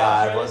picked all Yeah, the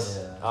I entrees? was.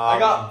 I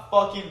got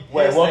fucking pissed.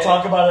 Wait, we'll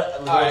talk about it.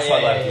 We'll talk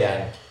about it at the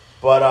end.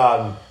 But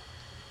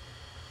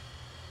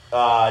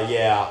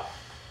yeah,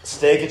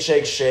 steak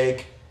and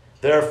shake.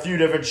 There are a few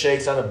different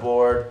shakes on the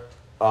board.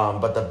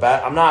 But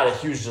I'm not a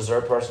huge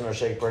dessert person or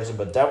shake person,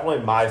 but definitely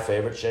my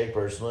favorite shake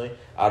personally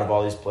out of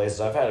all these places.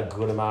 I've had a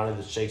good amount of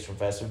the shakes from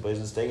fast food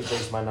places. Steak and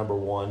Shake's my number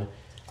one.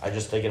 I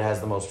just think it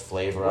has the most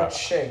flavor. Which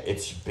shake?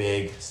 It's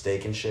big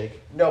Steak and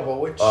Shake. No, but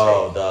which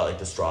Oh, shake?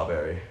 the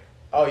strawberry.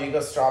 Oh, you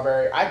go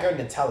strawberry. I go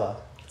Nutella.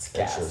 It's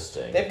gas.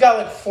 Interesting. They've got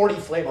like 40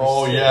 flavors.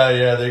 Oh too.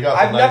 yeah, they got.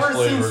 I've the nice never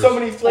flavors. seen so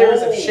many flavors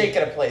Oh. of shake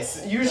at a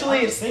place. Usually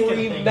I'm it's thinking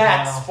 3, things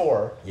max now.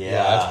 4.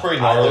 Yeah, that's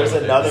pretty gnarly There's what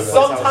they another do. place I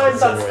was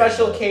Sometimes on considering.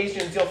 special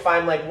occasions you'll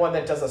find like one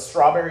that does a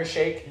strawberry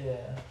shake. Yeah.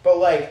 But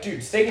like,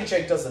 dude, Steak and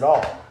Shake does it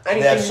all.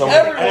 They have you so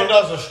can many- Everyone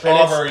does a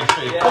strawberry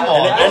shake. Yeah. Come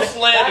on, And don't it-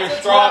 slander That's a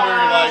strawberry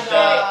top like shake.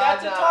 that.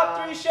 That's a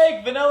top 3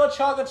 shake. Vanilla,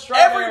 chocolate,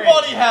 strawberry.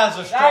 Everybody has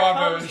a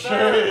strawberry comes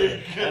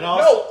third. shake. And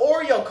also, No,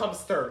 Oreo comes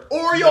third.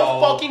 Oreo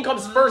No. fucking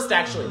comes first,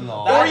 actually.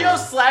 No.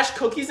 Oreo /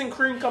 cookies and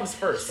cream comes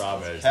first.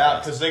 strawberries.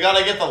 Yeah, because they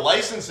gotta get the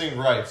licensing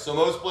right, so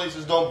most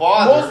places don't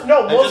bother.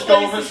 Most They just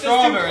go for places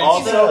strawberry. just do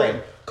cookies and Also-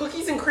 cream.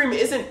 Cookies and cream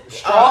isn't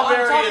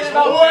Strawberry I'm talking is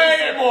about way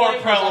basic more flavors.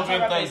 I'm prevalent talking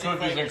about than basic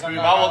cookies and flavors. cream.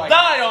 I'm I talking will about,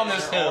 die on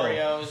this hill.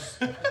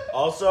 Oreos.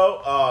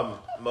 Also,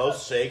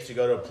 most shakes you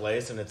go to a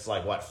place and it's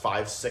like what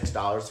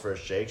 $5-6 for a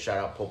shake. Shout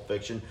out Pulp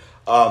Fiction.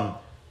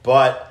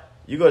 But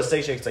you go to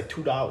Steak Shake, it's like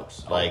 $2.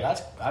 Like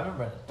I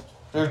remember.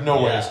 There's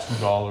no way Yeah. it's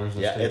 $2.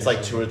 yeah, it's like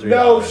 $2 or $3.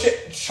 No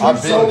shit.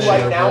 I've been So there,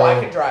 right now bro. I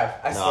can drive.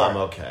 I No, swear. I'm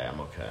okay.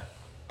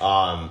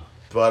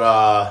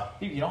 But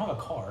You don't have a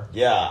car.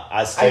 yeah,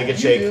 I Steak and you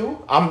Shake.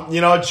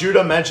 do?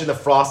 Judah mentioned the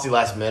Frosty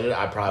last minute.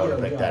 I probably would have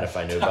Yeah, picked yeah. that if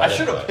I knew about I it.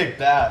 should have but picked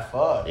that.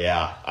 Fuck.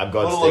 Yeah, I'm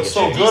going Well, Steak it and looks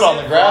so Shake. good on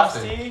the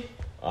graphic. Frosty.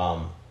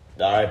 All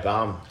right,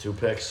 Baum, 2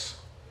 picks.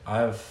 I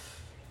have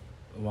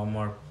one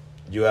more.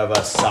 You have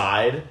a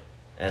side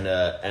and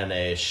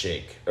a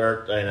shake.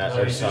 Or you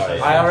just sorry. said-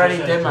 I already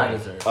just did said my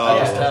drink. dessert. Oh, I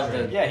just yeah. have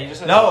the. Yeah, he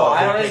just has No,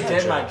 side. I already He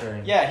did said my drink.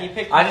 drink. Yeah, he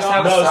picked. I just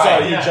have No, side.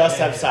 sorry, you Yeah, just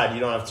yeah, have yeah. side. You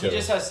don't have 2. He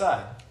just has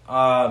side.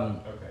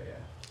 Okay, yeah.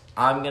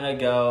 I'm gonna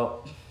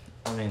go.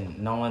 I mean,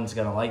 no one's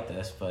gonna like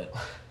this, but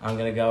I'm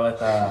gonna go with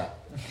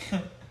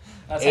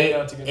That's how you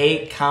know it's a good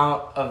 8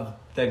 count of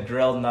the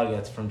grilled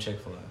nuggets from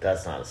Chick-fil-A.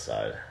 That's not a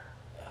side.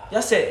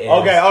 Yes, it is.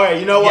 Okay,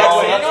 you know what? Yes,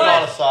 Wait, that's you know not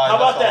what? a side. How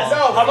about that's this?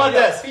 all. How about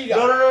this? Vito.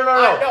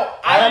 No.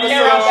 I have don't a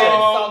care how bad solution.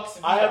 it sucks.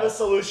 Vito. I have a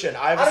solution.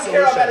 I don't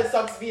care how bad it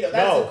sucks, Vito.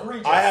 That's No,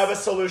 egregious. I have a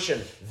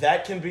solution.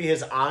 That can be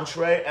his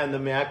entree, and the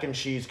mac and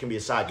cheese can be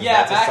a side. 'cause Yeah,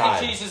 that's a mac side.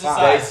 and cheese is a They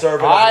side.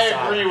 serve it as I a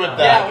side. agree with They that.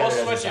 Yeah, get we'll it as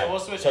a switch it, side. we'll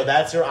switch So it.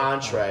 that's your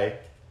entree,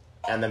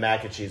 and the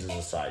mac and cheese is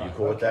a side. You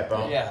cool with that,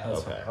 bro? Yeah, that's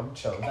Okay. I'm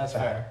chilling. That's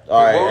fair.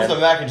 All right. Where was and the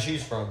mac and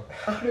cheese from?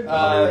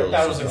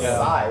 That was a ago.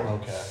 side.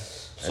 Okay.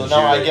 So And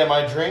now I Judah, get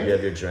my drink. You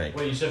have your drink.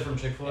 Wait, you said from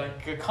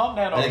Chick-fil-A? Calm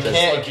down And over it this.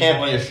 can't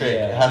Slurpee be a boy. shake.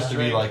 Yeah. It has to be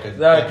Drink. like a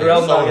The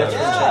grilled soda nuggets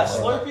drink. from Yeah,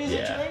 Chick-fil-A. Slurpee's Yeah.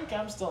 a drink.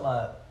 I'm still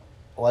not.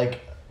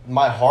 Like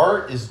my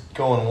heart is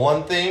going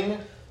one thing,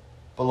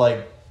 but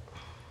like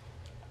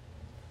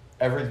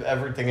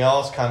everything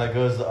else kind of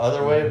goes the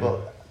other way.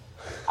 But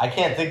I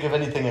can't think of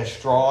anything as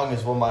strong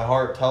as what my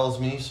heart tells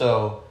me.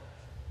 So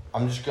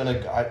I'm just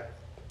gonna.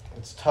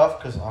 It's tough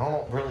because I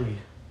don't really.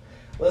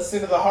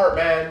 Listen to the heart,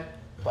 man.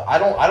 But I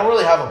don't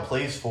really have a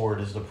place for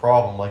it. Is the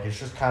problem? Like it's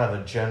just kind of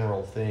a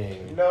general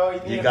thing. No, you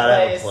need You a gotta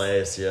place. have a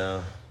place, yeah.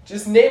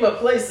 Just name a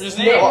place. Just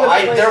name name- the Well,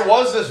 place. there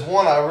was this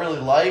one I really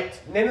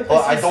liked, Name the place.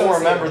 but I you don't associate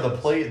remember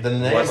with. the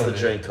name What's of the it.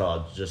 drink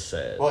called? Just say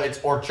it. Well, it's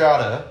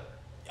horchata.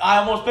 I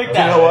almost picked You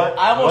that. know what?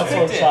 I almost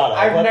What's picked it. horchata?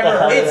 I've What the never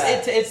hell heard is of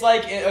that? that. It's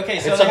like okay,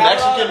 so It's they a have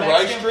lot of Mexican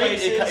rice Mexican drink.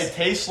 places. It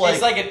tastes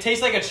like it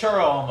tastes like a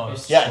churro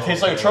almost. yeah, it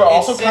tastes like a churro.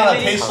 Also, It's kind of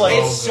silly. tastes like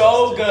It's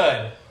so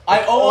good.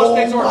 I almost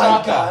picked Oh my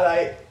horchata.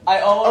 God, I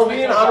almost Are we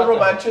picked in honorable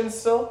horchata. mentions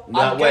still?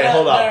 No, wait,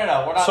 hold No, up.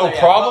 no, we're not so there yet.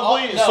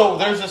 probably But, no, so.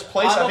 There's this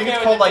place. I'm I think okay it's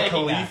with called them like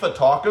taking that. Khalifa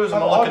Tacos. I'm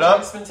gonna All look it up.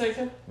 drinks been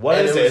taken? What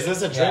And is it it? was- Is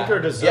this a drink yeah. or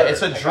dessert? Yeah,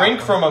 it's a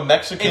drink from a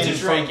Mexican. It's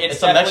a drink. It's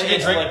It's a Mexican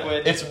definitely- drink. it's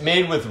liquid. It's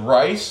made with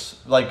rice,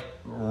 like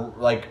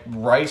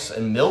rice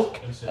and milk.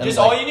 And Just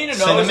like all you need to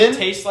know cinnamon. is it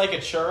tastes like a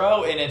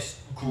churro and it's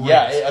great.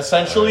 Yeah, it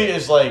essentially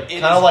is like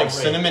It kind of is like great.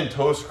 cinnamon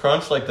toast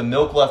crunch, like the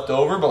milk left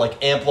over, but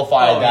like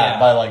amplified Oh, that yeah.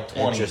 by like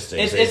 20. Interesting.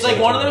 It's like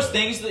one of those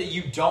things that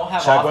you don't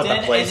have Check what often, the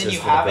and place then is you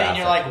for the have it, and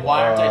you're graphic. like,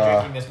 why aren't I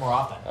drinking this more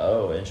often?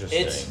 Oh,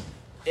 interesting. I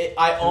What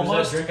was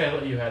almost, that drink I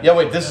let you have? Yeah,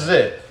 wait, this is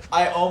it.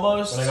 I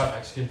almost When I got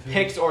Mexican food.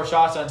 picked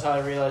horchata until I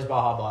realized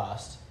Baja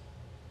Blast.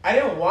 I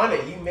didn't want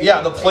it. You made Yeah,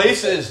 me the drink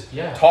place it. is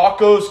Yeah.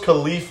 Tacos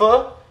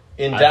Khalifa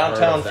in I've downtown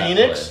heard of that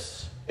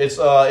Phoenix. place.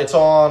 It's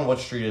on what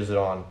street is it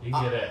on? You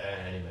can get it at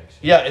any Mexican.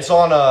 Yeah, it's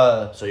on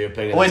So you're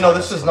picking. wait, the no, Tacos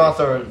this is not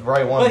the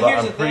right one, But but here's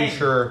I'm the pretty thing.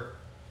 sure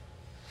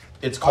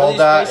it's Are called these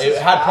that. places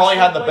It had probably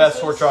had fast the best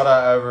food places? horchata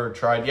I ever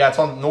tried. Yeah, it's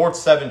on North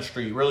 7th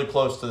Street, really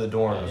close to the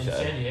dorms. In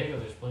Okay. San Diego,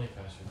 there's plenty of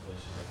fast food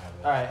places that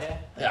have that. All right,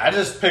 yeah. Yeah, I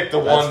just picked the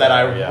That's one that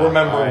I fair, yeah.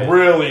 remember Alright.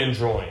 really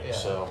enjoying. Yeah.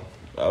 So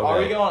Okay. Are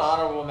we going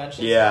honorable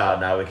mentions? Yeah,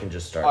 now we can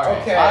just start. All right.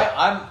 talking.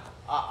 Okay.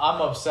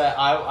 I'm upset.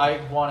 I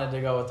wanted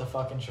to go with the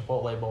fucking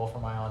Chipotle bowl for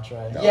my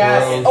entree.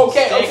 Yes. Gross.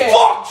 Okay.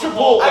 Fuck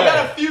Chipotle. I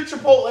got a few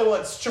Chipotle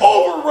ones.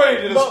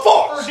 Overrated as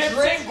fuck. For Chips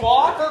drink, and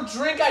guac? For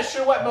drink, I should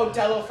have went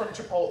Modelo from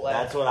Chipotle.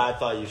 That's what I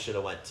thought you should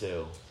have went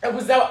to. It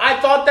was that. I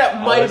thought that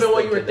might have was been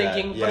what you were thinking that,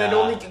 thinking, but it yeah.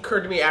 only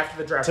occurred to me after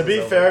the draft. To was be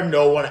over. fair,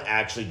 no one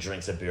actually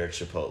drinks a beer at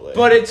Chipotle.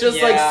 But it's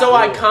just like Yeah. so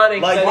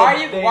iconic. Like, that Why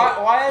are they- you?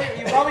 Why are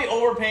you probably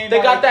overpaying? They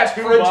by got like that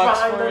 $2 fridge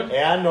for behind it?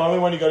 and normally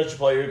when you go to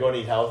Chipotle, you're going to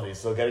eat healthy.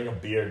 So getting a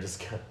beer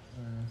just.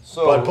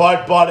 So,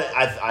 But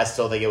I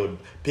still think it would.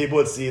 People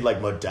would see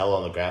like Modelo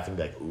on the graph and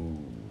be like, ooh,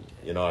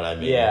 you know what I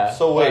mean? Yeah.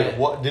 so wait, But-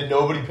 what? Did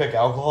nobody pick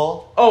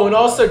alcohol? Oh, and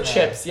also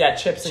chips. Yeah,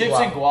 chips and Chips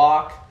guac. and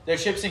guac. They're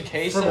chips and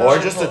queso. Or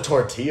just a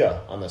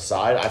tortilla on the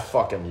side. I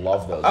fucking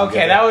love those. You Okay,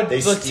 get that it. would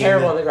They look steam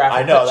terrible it. on the graphic.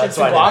 I know, Put that's chips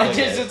why and I guac.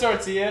 didn't Just a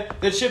tortilla.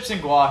 The chips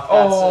and guac.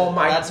 Oh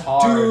my, that's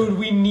hard. dude,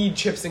 we need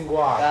chips and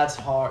guac. That's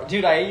hard.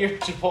 Dude, I ate your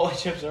Chipotle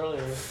chips earlier.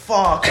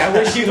 Fuck, I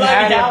wish you Let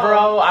had me it, out.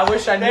 bro. I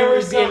wish I They knew were we'd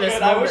be so in this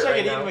good. I wish moment I could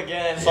right eat them now.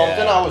 again.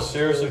 Something I was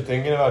seriously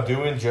thinking about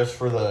doing just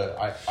for the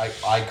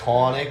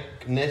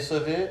iconicness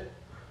of it.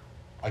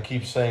 I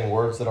keep saying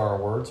words that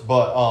aren't words,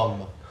 but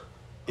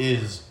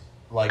is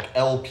like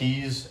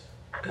LPs,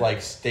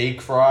 like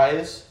steak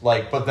fries,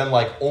 like but then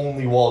like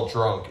only while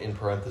drunk in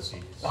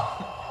parentheses.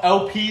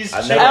 LP's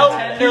I've chicken never-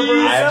 tender I've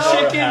burrito. never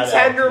Chicken had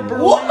tender LP.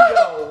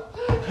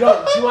 burrito.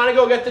 Yo, do you want to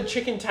go get the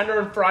chicken tender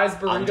and fries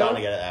burrito? I'm down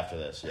to get it after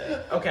this. Yeah.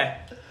 Okay,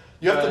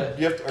 You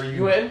have to. Are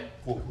you in?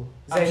 I'm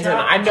Zane's in.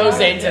 trying- I know I'm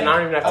Zane's in. I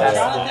don't even have to I'm ask.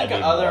 trying him. to think I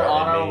of need other more. I need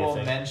honorable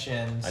anything.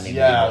 mentions. I need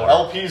Yeah, more.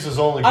 LPs is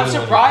only. I'm good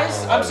when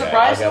surprised. it's I'm Okay,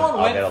 surprised I'll no get- one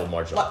I'll went. get a little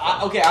more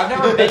drunk. Okay, I've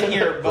never been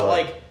here, but Go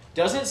like,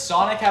 doesn't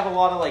Sonic have a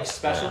lot of like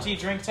specialty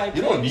drink type?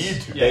 You don't things?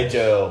 need to. They do.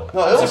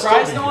 No, I'm it'll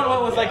surprised still no be one good.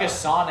 went with like Yeah. a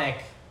Sonic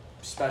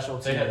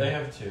specialty. They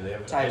have two. They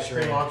have an Type ice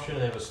cream drink. option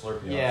and they have a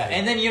Slurpee Yeah, option.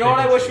 and then you know Pick what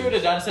I and wish we choose. would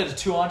have done instead of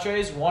 2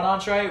 entrees, 1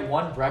 entree,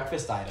 1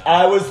 breakfast item.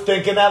 I was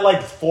thinking that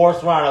like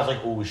fourth round. I was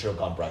like, ooh, we should have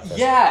gone breakfast.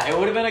 Yeah, it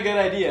would have been a good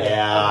idea. A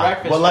Yeah.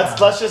 breakfast Well, round.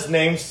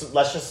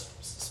 let's just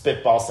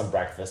spitball some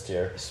breakfast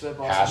here.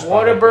 Spitball Hash some-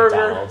 brown at Whataburger.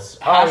 McDonald's.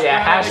 Oh yeah,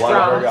 hash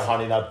Whataburger, browns.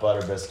 honey nut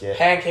butter biscuit.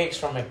 Pancakes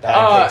from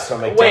McDonald's. Pancakes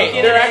from Wait, McDonald's.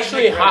 they're Egg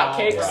actually hot McGriddles.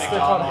 cakes. Yeah. They're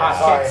called hot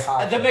Sorry, cakes.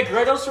 hot The cakes.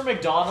 McGriddles from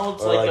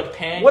McDonald's, Or like like- the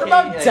pancake. What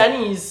about like-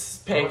 Denny's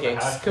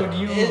pancakes? hash Could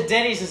browns. you?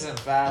 Denny's isn't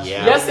fast.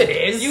 Yeah. Yes, it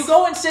is. You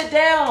go and sit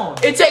down.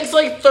 It takes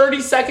like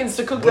 30 seconds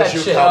to cook Would that you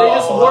shit. count They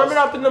just Waffle warm House? it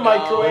up in the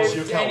microwave. Would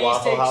you count Denny's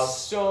Waffle takes House?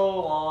 so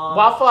long.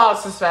 Waffle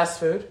House is fast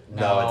food.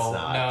 No, it's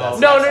not. That's-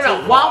 No, that's no,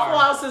 no. too Waffle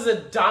far. House is a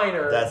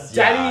diner. That's-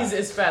 Denny's yeah.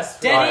 is fast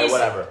food. Denny's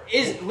whatever.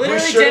 is literally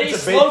shouldn't Denny's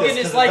debate slogan this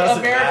is 'cause it like doesn't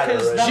America's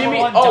matter, right? number Jimmy,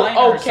 one diner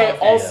or okay.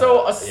 something.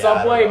 Also, a I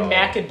Subway don't know.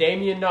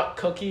 macadamia nut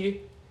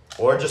cookie.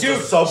 Or just Dude,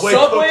 a Subway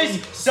Subway's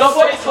cookie.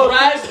 Subway's cookie.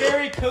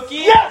 raspberry cookie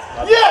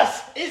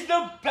Yes! is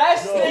the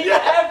best thing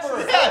Yes! ever.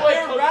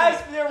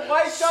 Yes! Their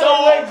white Subway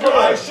chocolate cookie.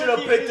 I cookie should have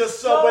is picked a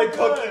so Subway good.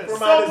 cookie for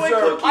my Subway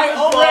dessert. cookie I is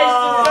always dessert.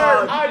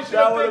 Fuck, I should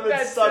that have would've picked been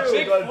that such too. a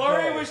Big good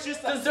Flurry pick. was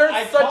just Dessert's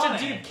iconic. such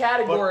a deep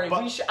category. But-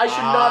 I should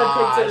not have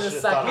picked it in I a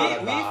should've second. thought of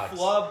it. We Box.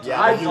 flubbed.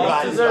 Yeah, I you both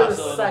guys deserve got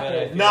a it.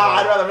 second. No,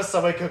 I'd rather have a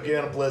Subway cookie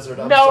than a Blizzard.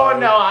 I'm No, sorry.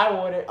 no, I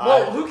wouldn't.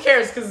 Well, I- who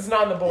cares? Because it's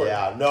not on the board.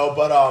 Yeah, no,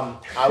 but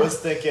I was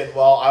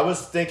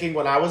thinking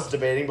when I was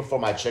debating before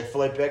my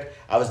Chick-fil-A pick,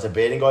 I was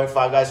debating going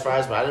Five Guys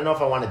fries, but I didn't know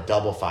if I wanted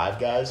double Five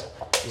Guys.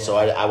 So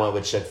I went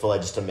with Chick-fil-A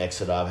just to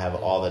mix it up, have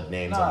all the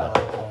names No, I on like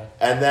it. that.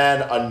 And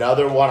then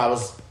another one, I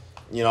was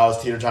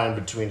teeter-tottering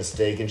between a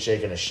Steak and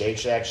Shake and a Shake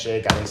Shack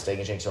shake. I think Steak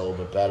and Shake's a little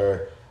bit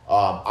better.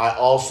 I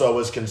also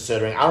was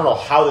considering, I don't know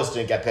how this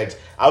didn't get picked.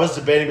 I was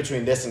debating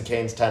between this and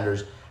Cane's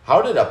Tenders. How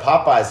did a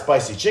Popeye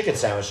spicy chicken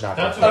sandwich not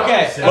get That's picked? what I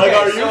Okay, was saying. Like, okay,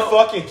 are you so-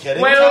 fucking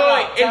kidding? Wait, wait, Time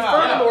wait. out, And time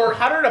out. furthermore,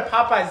 how did a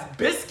Popeye's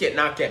biscuit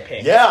not get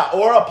picked? Yeah,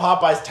 or a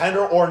Popeye's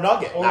tender or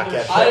nugget Or not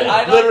their get shrimp. picked.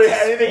 I'd Literally like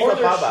to- anything Or for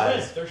their Popeyes.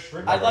 shrimp. Their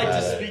shrimp. I'd like to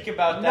Right. speak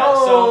about that. No,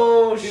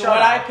 So shut when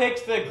up. I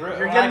picked the You're when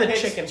getting I the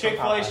picked chicken from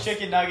Chick-fil-A's Popeyes.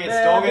 chicken nuggets,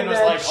 The Dogan was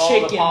like all the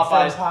chicken from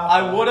Popeyes. Popeyes.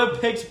 I would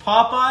have picked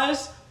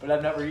Popeyes, but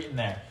I've never eaten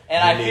there,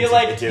 and I You feel need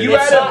like to- dude, You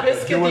it's had a not-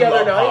 biscuit you the would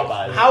other love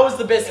night. Popeyes. How was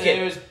the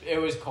biscuit?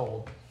 It was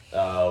cold.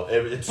 Oh,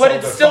 it's But so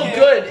it's good. still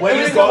good. When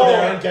Even you go cold.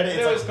 there and get it, It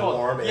it's was like cold.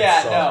 warm. Yeah,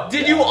 It's so, no.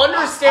 Did you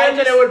understand I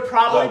that it would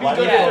probably be why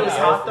good did if you it was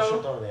put hot the air- though?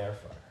 shit on the air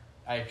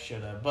fryer? I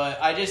should have, but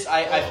I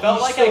felt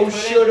You like so I couldn't.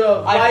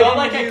 should've. I Why felt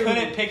like I didn't you?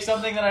 couldn't pick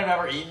something that I've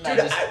never eaten. Dude,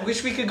 I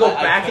wish we could go I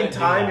back in couldn't do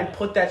time that. and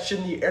put that shit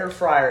in the air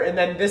fryer, and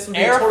then this would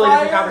be Air a totally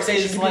different fryer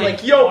conversation. is You'd be like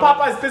like, "Yo, one of-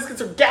 Popeyes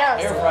biscuits are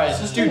gas." Air fries.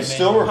 This is dude's amazing.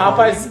 still recording.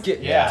 Popeyes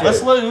get Yeah.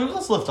 Let's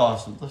lift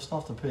off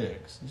the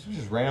picks. We're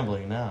just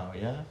rambling now.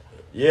 Yeah.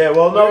 Yeah,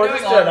 well, no, We're we're doing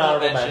just doing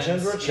honorable honorable mentions.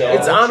 mentions. We're Yeah. chill.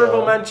 It's we're honorable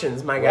chill.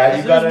 mentions, my Yeah, guy.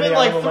 you got There's any been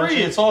like honorable 3.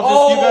 mentions? It's all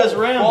just you guys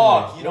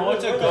rambling. Fuck. You know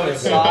what's a good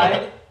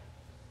side?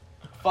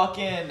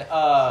 Fucking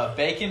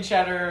bacon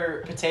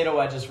cheddar potato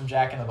wedges from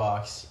Jack in the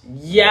Box.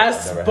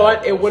 Yes, I've never but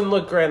had it those. wouldn't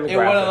look great in the It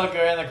graphic. wouldn't look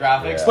good in the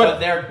graphics, Yeah. but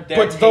they're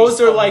But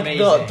those are like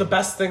amazing. the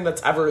best thing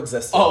that's ever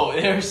existed. Oh,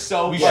 they're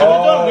so We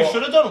good.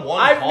 should have done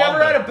one. I've combo.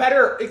 never had a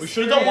better experience We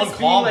should've done one being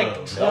combo.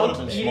 like That drunk would've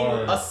been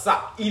eating smart.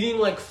 eating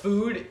like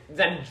food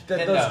than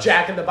Thin those Nose.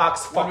 Jack in the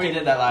Box When fucking we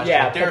did that last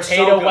yeah year. They were so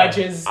potato good.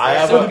 wedges I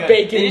have with a-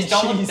 bacon They and just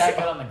don't look cheese. that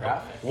good on the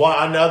graphic.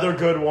 Another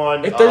good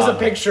one. If there's a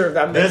picture of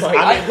them, this- like,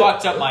 I I mean,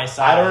 fucked up my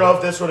side. I don't know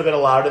if this would have been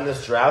allowed in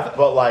this draft,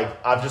 but like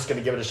I'm just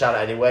gonna give it a shout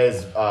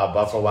anyways.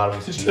 Buffalo Wild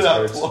Wings cheese Should have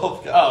curds.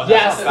 12 guys. Oh, that's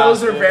yes, not those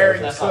fast are food. very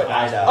That's good. not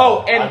fast I know.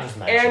 Oh, I'm just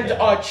mentioning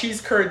it. cheese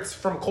curds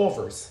from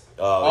Culver's.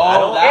 I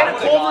that And a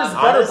would've Culver's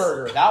gone-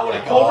 Butterburger. That would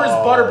have Culver's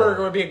Oh. Butterburger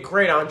would be a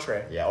great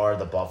entree. Yeah, or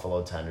the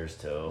buffalo tenders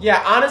too.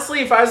 Yeah,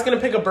 honestly, if I was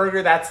gonna pick a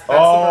burger, that's the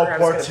Oh, burger I was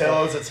gonna pick.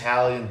 Portillo's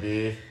Italian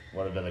beef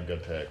would have been a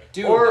good pick.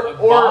 Dude, Or-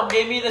 Baum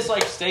gave me this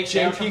like steak JP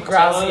sandwich from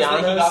Portillo's that he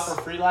Graziano's. got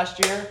for free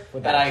last year,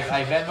 With and that.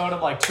 I Venmoed him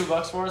like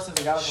 $2 for it since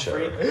he got it for Sure.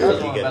 free. You That was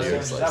one of get the best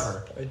your sandwiches slice.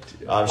 ever.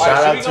 Shout should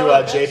out we to go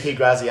with JP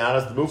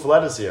Graziano's, the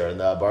Mufaletta's here, and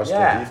the Barstool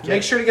Yeah, Beef Kit.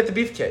 make sure to get the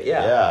beef kit.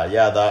 Yeah.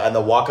 And the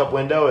walk-up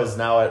window is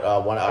now at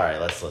 1. All right,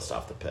 let's list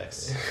off the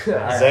picks.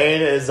 Alright.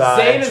 Zane is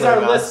Zane is our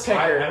entering list us.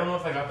 I picker. don't know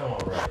if I got them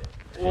all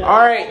right. All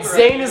right,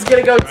 Zane is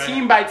gonna go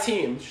team by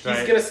team. He's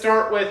Right. gonna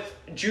start with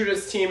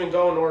Judah's team and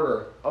go in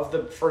order of the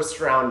first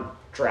round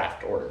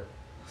draft order.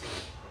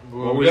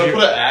 We're was gonna your-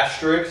 put an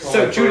asterisk on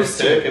So the Judas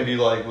first pick too. and be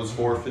like, was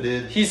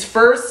forfeited. He's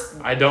first.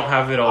 I don't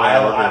have it all. I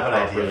ordered have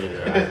an properly.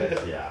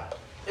 idea. Yeah.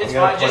 It's I'm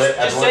gonna fine. put Just, it-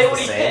 just say everyone's what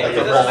he the same. picked. Like,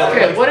 It doesn't matter.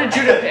 Okay, what did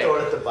Judah pick? Throw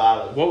it at the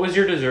bottom. What was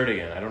your dessert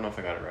again? I don't know if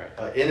I got it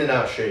right.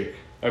 In-N-Out shake.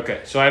 Okay,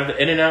 so I have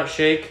the In-N-Out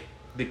shake,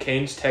 the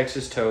Cane's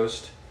Texas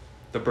toast,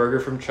 the burger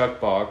from Chuck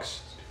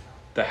Box,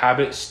 the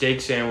Habit steak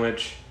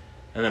sandwich,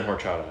 and then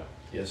horchata.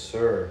 Yes,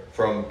 sir.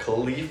 From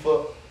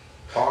Khalifa.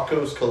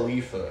 Tacos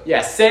Khalifa.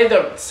 Yeah, say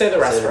the Same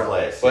restaurant.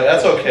 place. But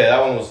that's okay.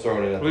 That one was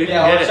thrown in. At We the can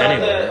Yeah, get it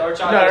anywhere. No, you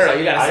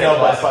gotta I say know, the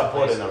but place. I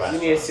put it in the restaurant.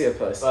 You need to see the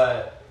place.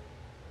 But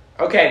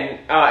Okay,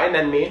 and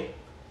then me.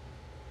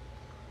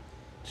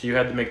 So you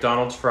had the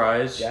McDonald's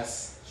fries,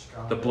 Yes.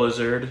 the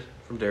Blizzard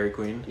from Dairy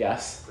Queen,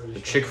 Yes. the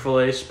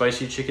Chick-fil-A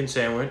spicy chicken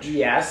sandwich,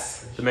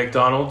 Yes. the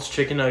McDonald's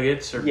chicken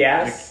nuggets or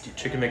Yes.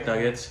 chicken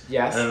McNuggets,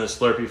 Yes. and then the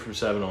Slurpee from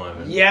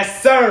 7-Eleven.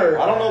 Yes, sir.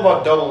 I don't know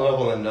about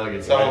double and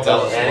nuggets. I don't know if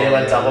that was And he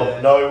went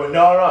double.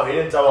 No, he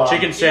didn't double.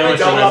 Chicken He sandwich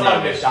doubled and up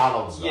then on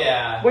McDonald's. Though.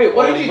 yeah. Wait,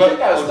 what Oh, did you got-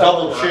 think I was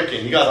double doubling up?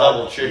 chicken? You got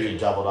double chicken. You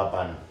doubled up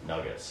on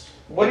nuggets.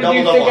 What did Doubled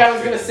you up think on I was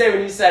gonna chicken. say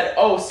when you said,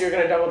 "Oh, so you're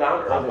gonna double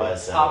down"? Popeyes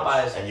sandwich.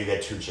 Popeyes. And you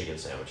get 2 chicken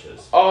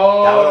sandwiches.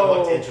 Oh. That would have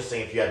looked interesting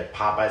if you had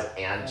Popeyes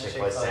and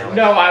Chick-fil-A Chick-fil-A. sandwich.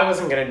 No, I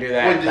wasn't gonna do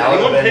that. Wait, did That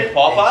would've anyone been pick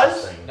Popeyes?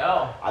 interesting.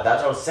 No. That's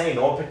what I was saying.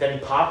 No one picked any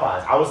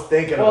Popeyes. I was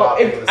thinking Well, about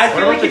picking the I What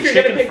feel about like the if you're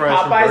gonna chicken pick fries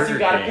from Popeyes, Burger you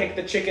gotta King? pick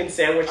the chicken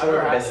sandwich I've or the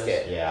never had this.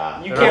 biscuit. Yeah.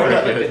 You They're can't really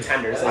really pick good. the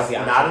tenders as the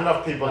Not option.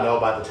 enough people know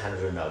about the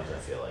tenders or nuggets, I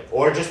feel like.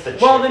 Or just the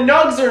chicken. Well, the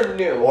nugs are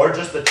new. Or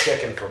just the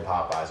chicken from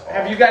Popeyes.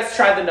 Have you guys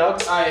tried the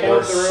nugs? Alright, They're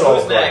who's so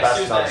who's good. next? Best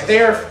Who's nuggets. next?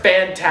 They are Better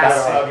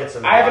fantastic. nuggets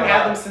in the I haven't bar.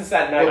 had them since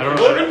that night. I don't We're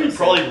know. gonna be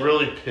probably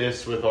really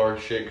pissed with our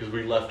shit because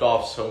we left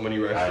off so many I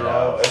know.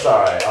 restaurants. It's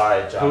alright.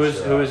 Alright, Josh. Who is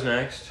you're up.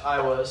 next? I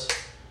was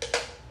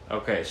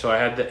Okay, so I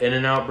had the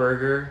In-N-Out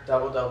burger,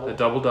 double. the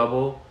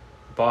double,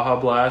 Baja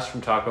Blast from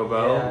Taco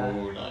Bell, Yeah.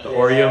 Ooh, nice. the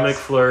Oreo Yes.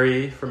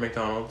 McFlurry from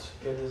McDonald's,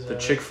 Good dessert. the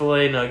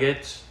Chick-fil-A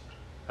nuggets.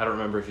 I don't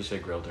remember if you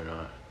said grilled or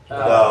not. No,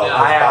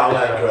 I have Baum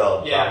that.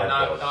 grilled. Yeah, Baum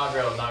not grilled.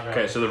 grilled, not grilled.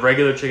 Okay, so the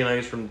regular chicken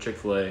nuggets from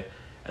Chick-fil-A,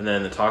 and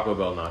then the Taco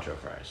Bell nacho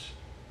fries.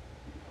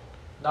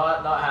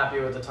 Not happy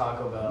with the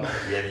Taco Bell.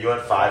 Yeah, if you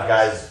went 5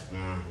 guys,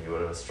 you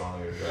would have a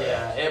stronger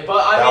draft. Yeah, but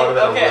I That mean, would've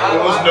been okay, really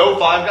There was I, no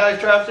Five Guys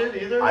drafted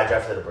either? I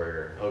drafted a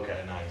burger. Okay,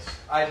 nice.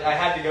 I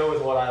had to go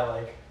with what I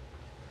like.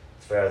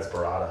 It's fair. It's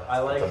burrata. I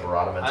like- It's a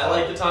burrata mentality. I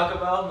like the Taco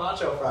Bell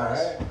nacho fries.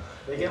 Alright.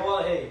 They get a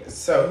lot of hate.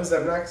 So who's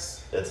up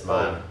next? It's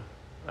mine.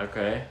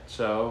 Okay,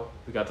 so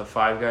we got the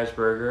Five Guys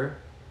burger,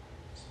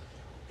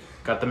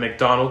 got the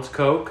McDonald's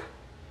Coke,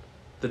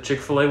 the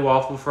Chick-fil-A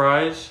waffle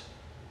fries,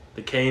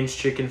 the Cane's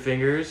chicken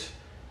fingers,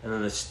 and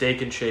then the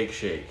Steak and Shake.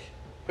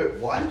 Wait,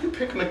 why did you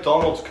pick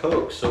McDonald's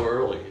Coke so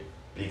early?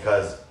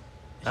 Because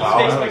He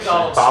picks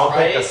McDonald's Baum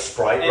picked a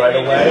Sprite, Sprite and right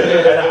he away.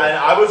 did. and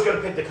I was going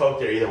to pick the Coke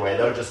there either way,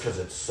 though, just because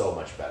it's so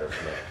much better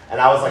for me.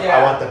 And I was like, I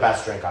Yeah. want the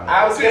best drink on the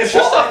I was Coke. gonna It's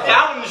just a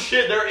fountain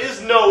shit. There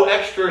is no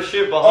extra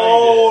shit behind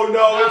Oh, no,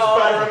 No,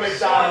 it's better at shut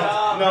McDonald's.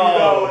 up.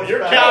 No, it's You're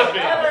better.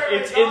 capping.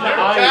 It's in the You're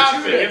ice.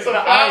 capping. It's a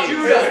fountain.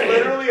 It's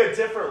literally a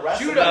different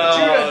recipe. Judah,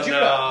 No, Judah.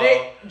 no.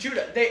 They don't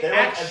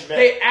admit.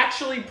 They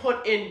actually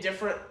put in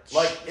different.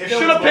 Like, it You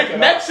should have picked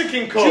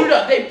Mexican Coke.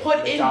 Judah, they put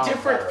in McDonald's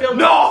different better. filters.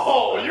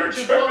 No, you're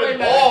Chipotle tripping Mexican-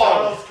 balls.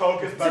 McDonald's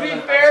Coke is To better be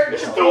than fair,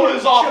 Mexican Chipotle Coke.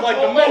 is off like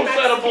the Chipotle most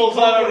Mexican edibles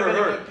Coke I've would've ever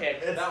been a heard. good pick.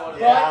 It's- That one.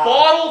 yeah.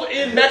 Bottled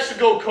in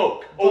Mexico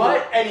Coke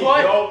over any.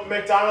 No,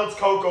 McDonald's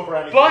Coke over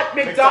anything. But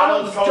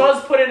McDonald's Coke-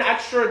 does put in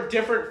extra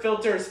different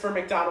filters for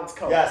McDonald's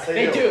Coke. Yes,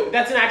 they do. do.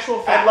 That's an actual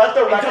fact. And let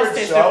the It does record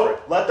taste show.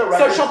 different. Let the So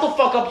record. shut the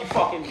fuck up, you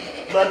fucking.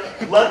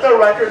 Let the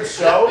record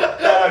show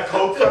that a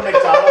Coke from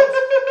McDonald's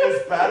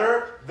is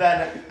better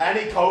than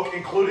any Coke,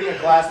 including a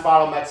glass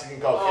bottle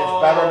Mexican Coke.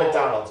 It's better at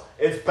McDonald's.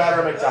 It's better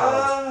at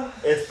McDonald's.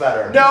 It's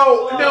better.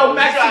 No,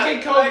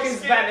 Mexican Coke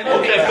is better than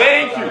Okay,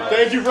 McDonald's.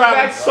 thank you for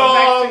having Mexican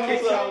songs. Coke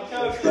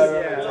is better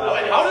than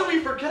McDonald's. How did we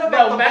forget about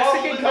No, the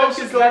Mexican bottle of Coke is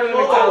Mexico better than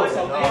Coke? McDonald's.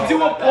 No, We'll do a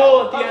no,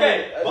 poll at the Okay.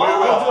 end. We'll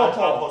do a poll.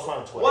 poll. Post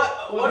on Twitter.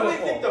 What do we We'll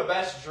think do a the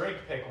best drink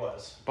pick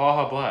was?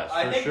 Baja Blast,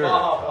 I for think sure.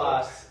 Baja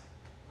Blast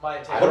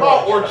might take. I What don't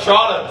about know.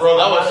 horchata, bro?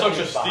 That was I'm such not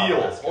a a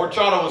steal. huge fan.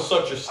 Horchata was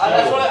such a steal.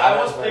 That's what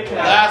I was thinking.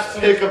 Last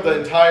pick of the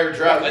entire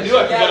draft. I knew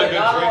I could get a good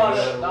not drink. A lot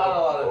of, not a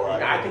lot of. Or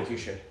I think you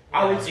should.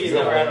 He's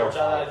never had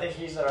horchata. I think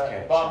he's never Okay.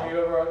 had. Bomb, you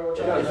ever had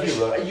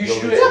horchata? You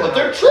should. Yeah, but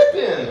they're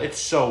tripping. It's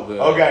so good.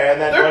 Okay, and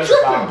then They're what is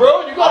tripping, Baum?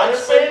 bro. You gotta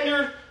Honestly, expand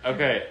your.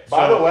 Okay.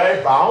 By so- the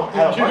way, Baum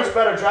had a Did you- much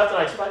better draft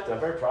than I expected. I'm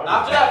very proud of you.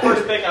 After that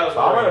first pick, I was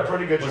Baum had a worried.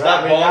 pretty good Was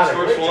draft. that I mean, Baum's not a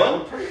first great one? draft,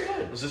 but pretty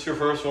good. Was this your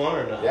first one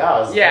or not?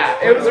 Yeah, Yeah,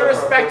 it was a for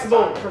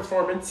respectable first time.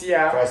 performance.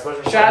 Yeah. For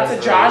especially Shout out for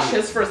to Josh. the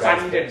His first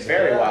time he did picks,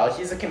 very yeah. well.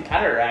 He's a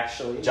competitor,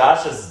 actually.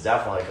 Josh is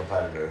definitely a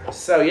competitor.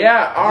 So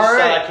yeah, all I just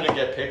thought I right. couldn't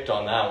get picked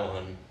on that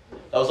one.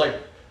 That was like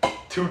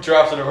 2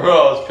 drafts in a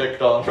row I was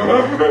picked on.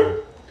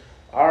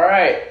 All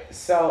right.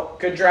 So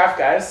good draft,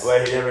 guys.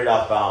 Wait, he didn't read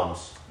off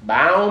Baum's.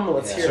 Baum.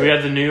 Let's So hear we it.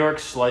 had the New York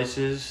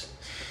Slices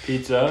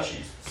pizza,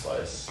 Cheese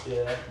slice.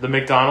 Yeah, the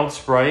McDonald's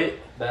Sprite,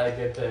 that a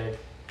good pick.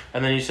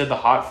 and then you said the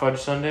hot fudge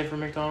sundae from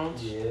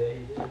McDonald's, Yeah,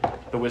 he did.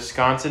 the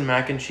Wisconsin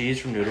mac and cheese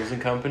from Noodles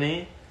and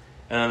Company,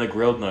 and then the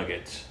grilled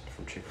nuggets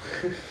from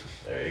Chick-fil-A.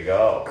 There you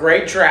go.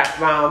 Great draft,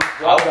 Baum.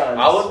 Well done.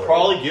 I would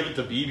probably give it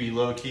to Bibi,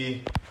 low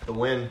key, the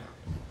win.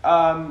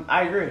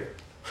 I agree.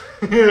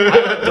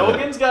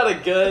 Dogan's got a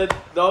good.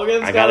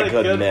 Dogan's I got, got a a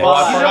good good mix. You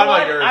I vibe. know forgot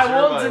what? about yours. I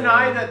You're won't my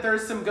deny man. that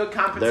there's some good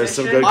competition. There's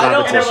some good I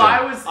don't- competition. And if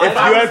I was, If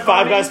I you was had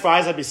Five voting- Guys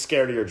fries, I'd be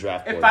scared of your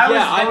draft board. If I was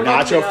Yeah, I voting,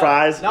 Nacho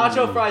fries?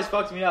 Nacho fries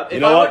fucked me up. You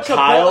If know I what, went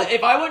Kyle? Chipotle,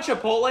 if I went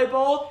Chipotle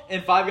bowl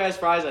and Five Guys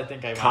fries, I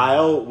think I might.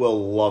 Kyle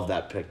will love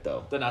that pick,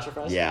 though. The nacho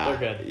fries. Yeah,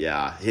 they're good.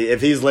 Yeah,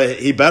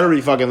 he better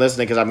be fucking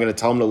listening because I'm gonna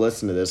tell him to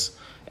listen to this,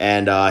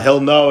 and he'll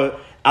know.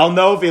 I'll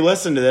know if he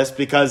listened to this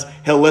because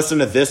he'll listen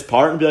to this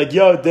part and be like,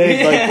 "Yo,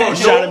 Dave, like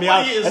shouting me out."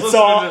 Nobody is And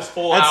listening I'll- to this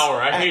full and-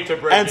 hour. I hate to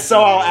break And it so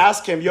to I'll you.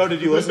 ask him, "Yo,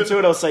 did you listen to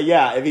it?" He'll say,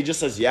 "Yeah." If he just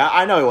says, "Yeah,"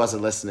 I know he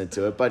wasn't listening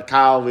to it. But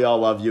Kyle, we all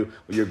love you.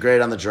 You're great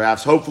on the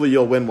drafts. Hopefully,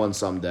 you'll win one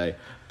someday.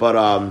 But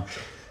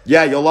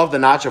yeah, you'll love the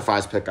nacho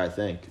fries pick. I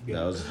think it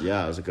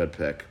was a good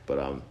pick. But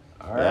all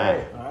right.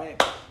 All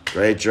right.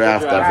 great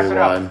draft, Good draft.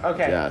 everyone. Wrap it up.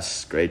 Okay.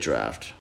 Yes, great draft.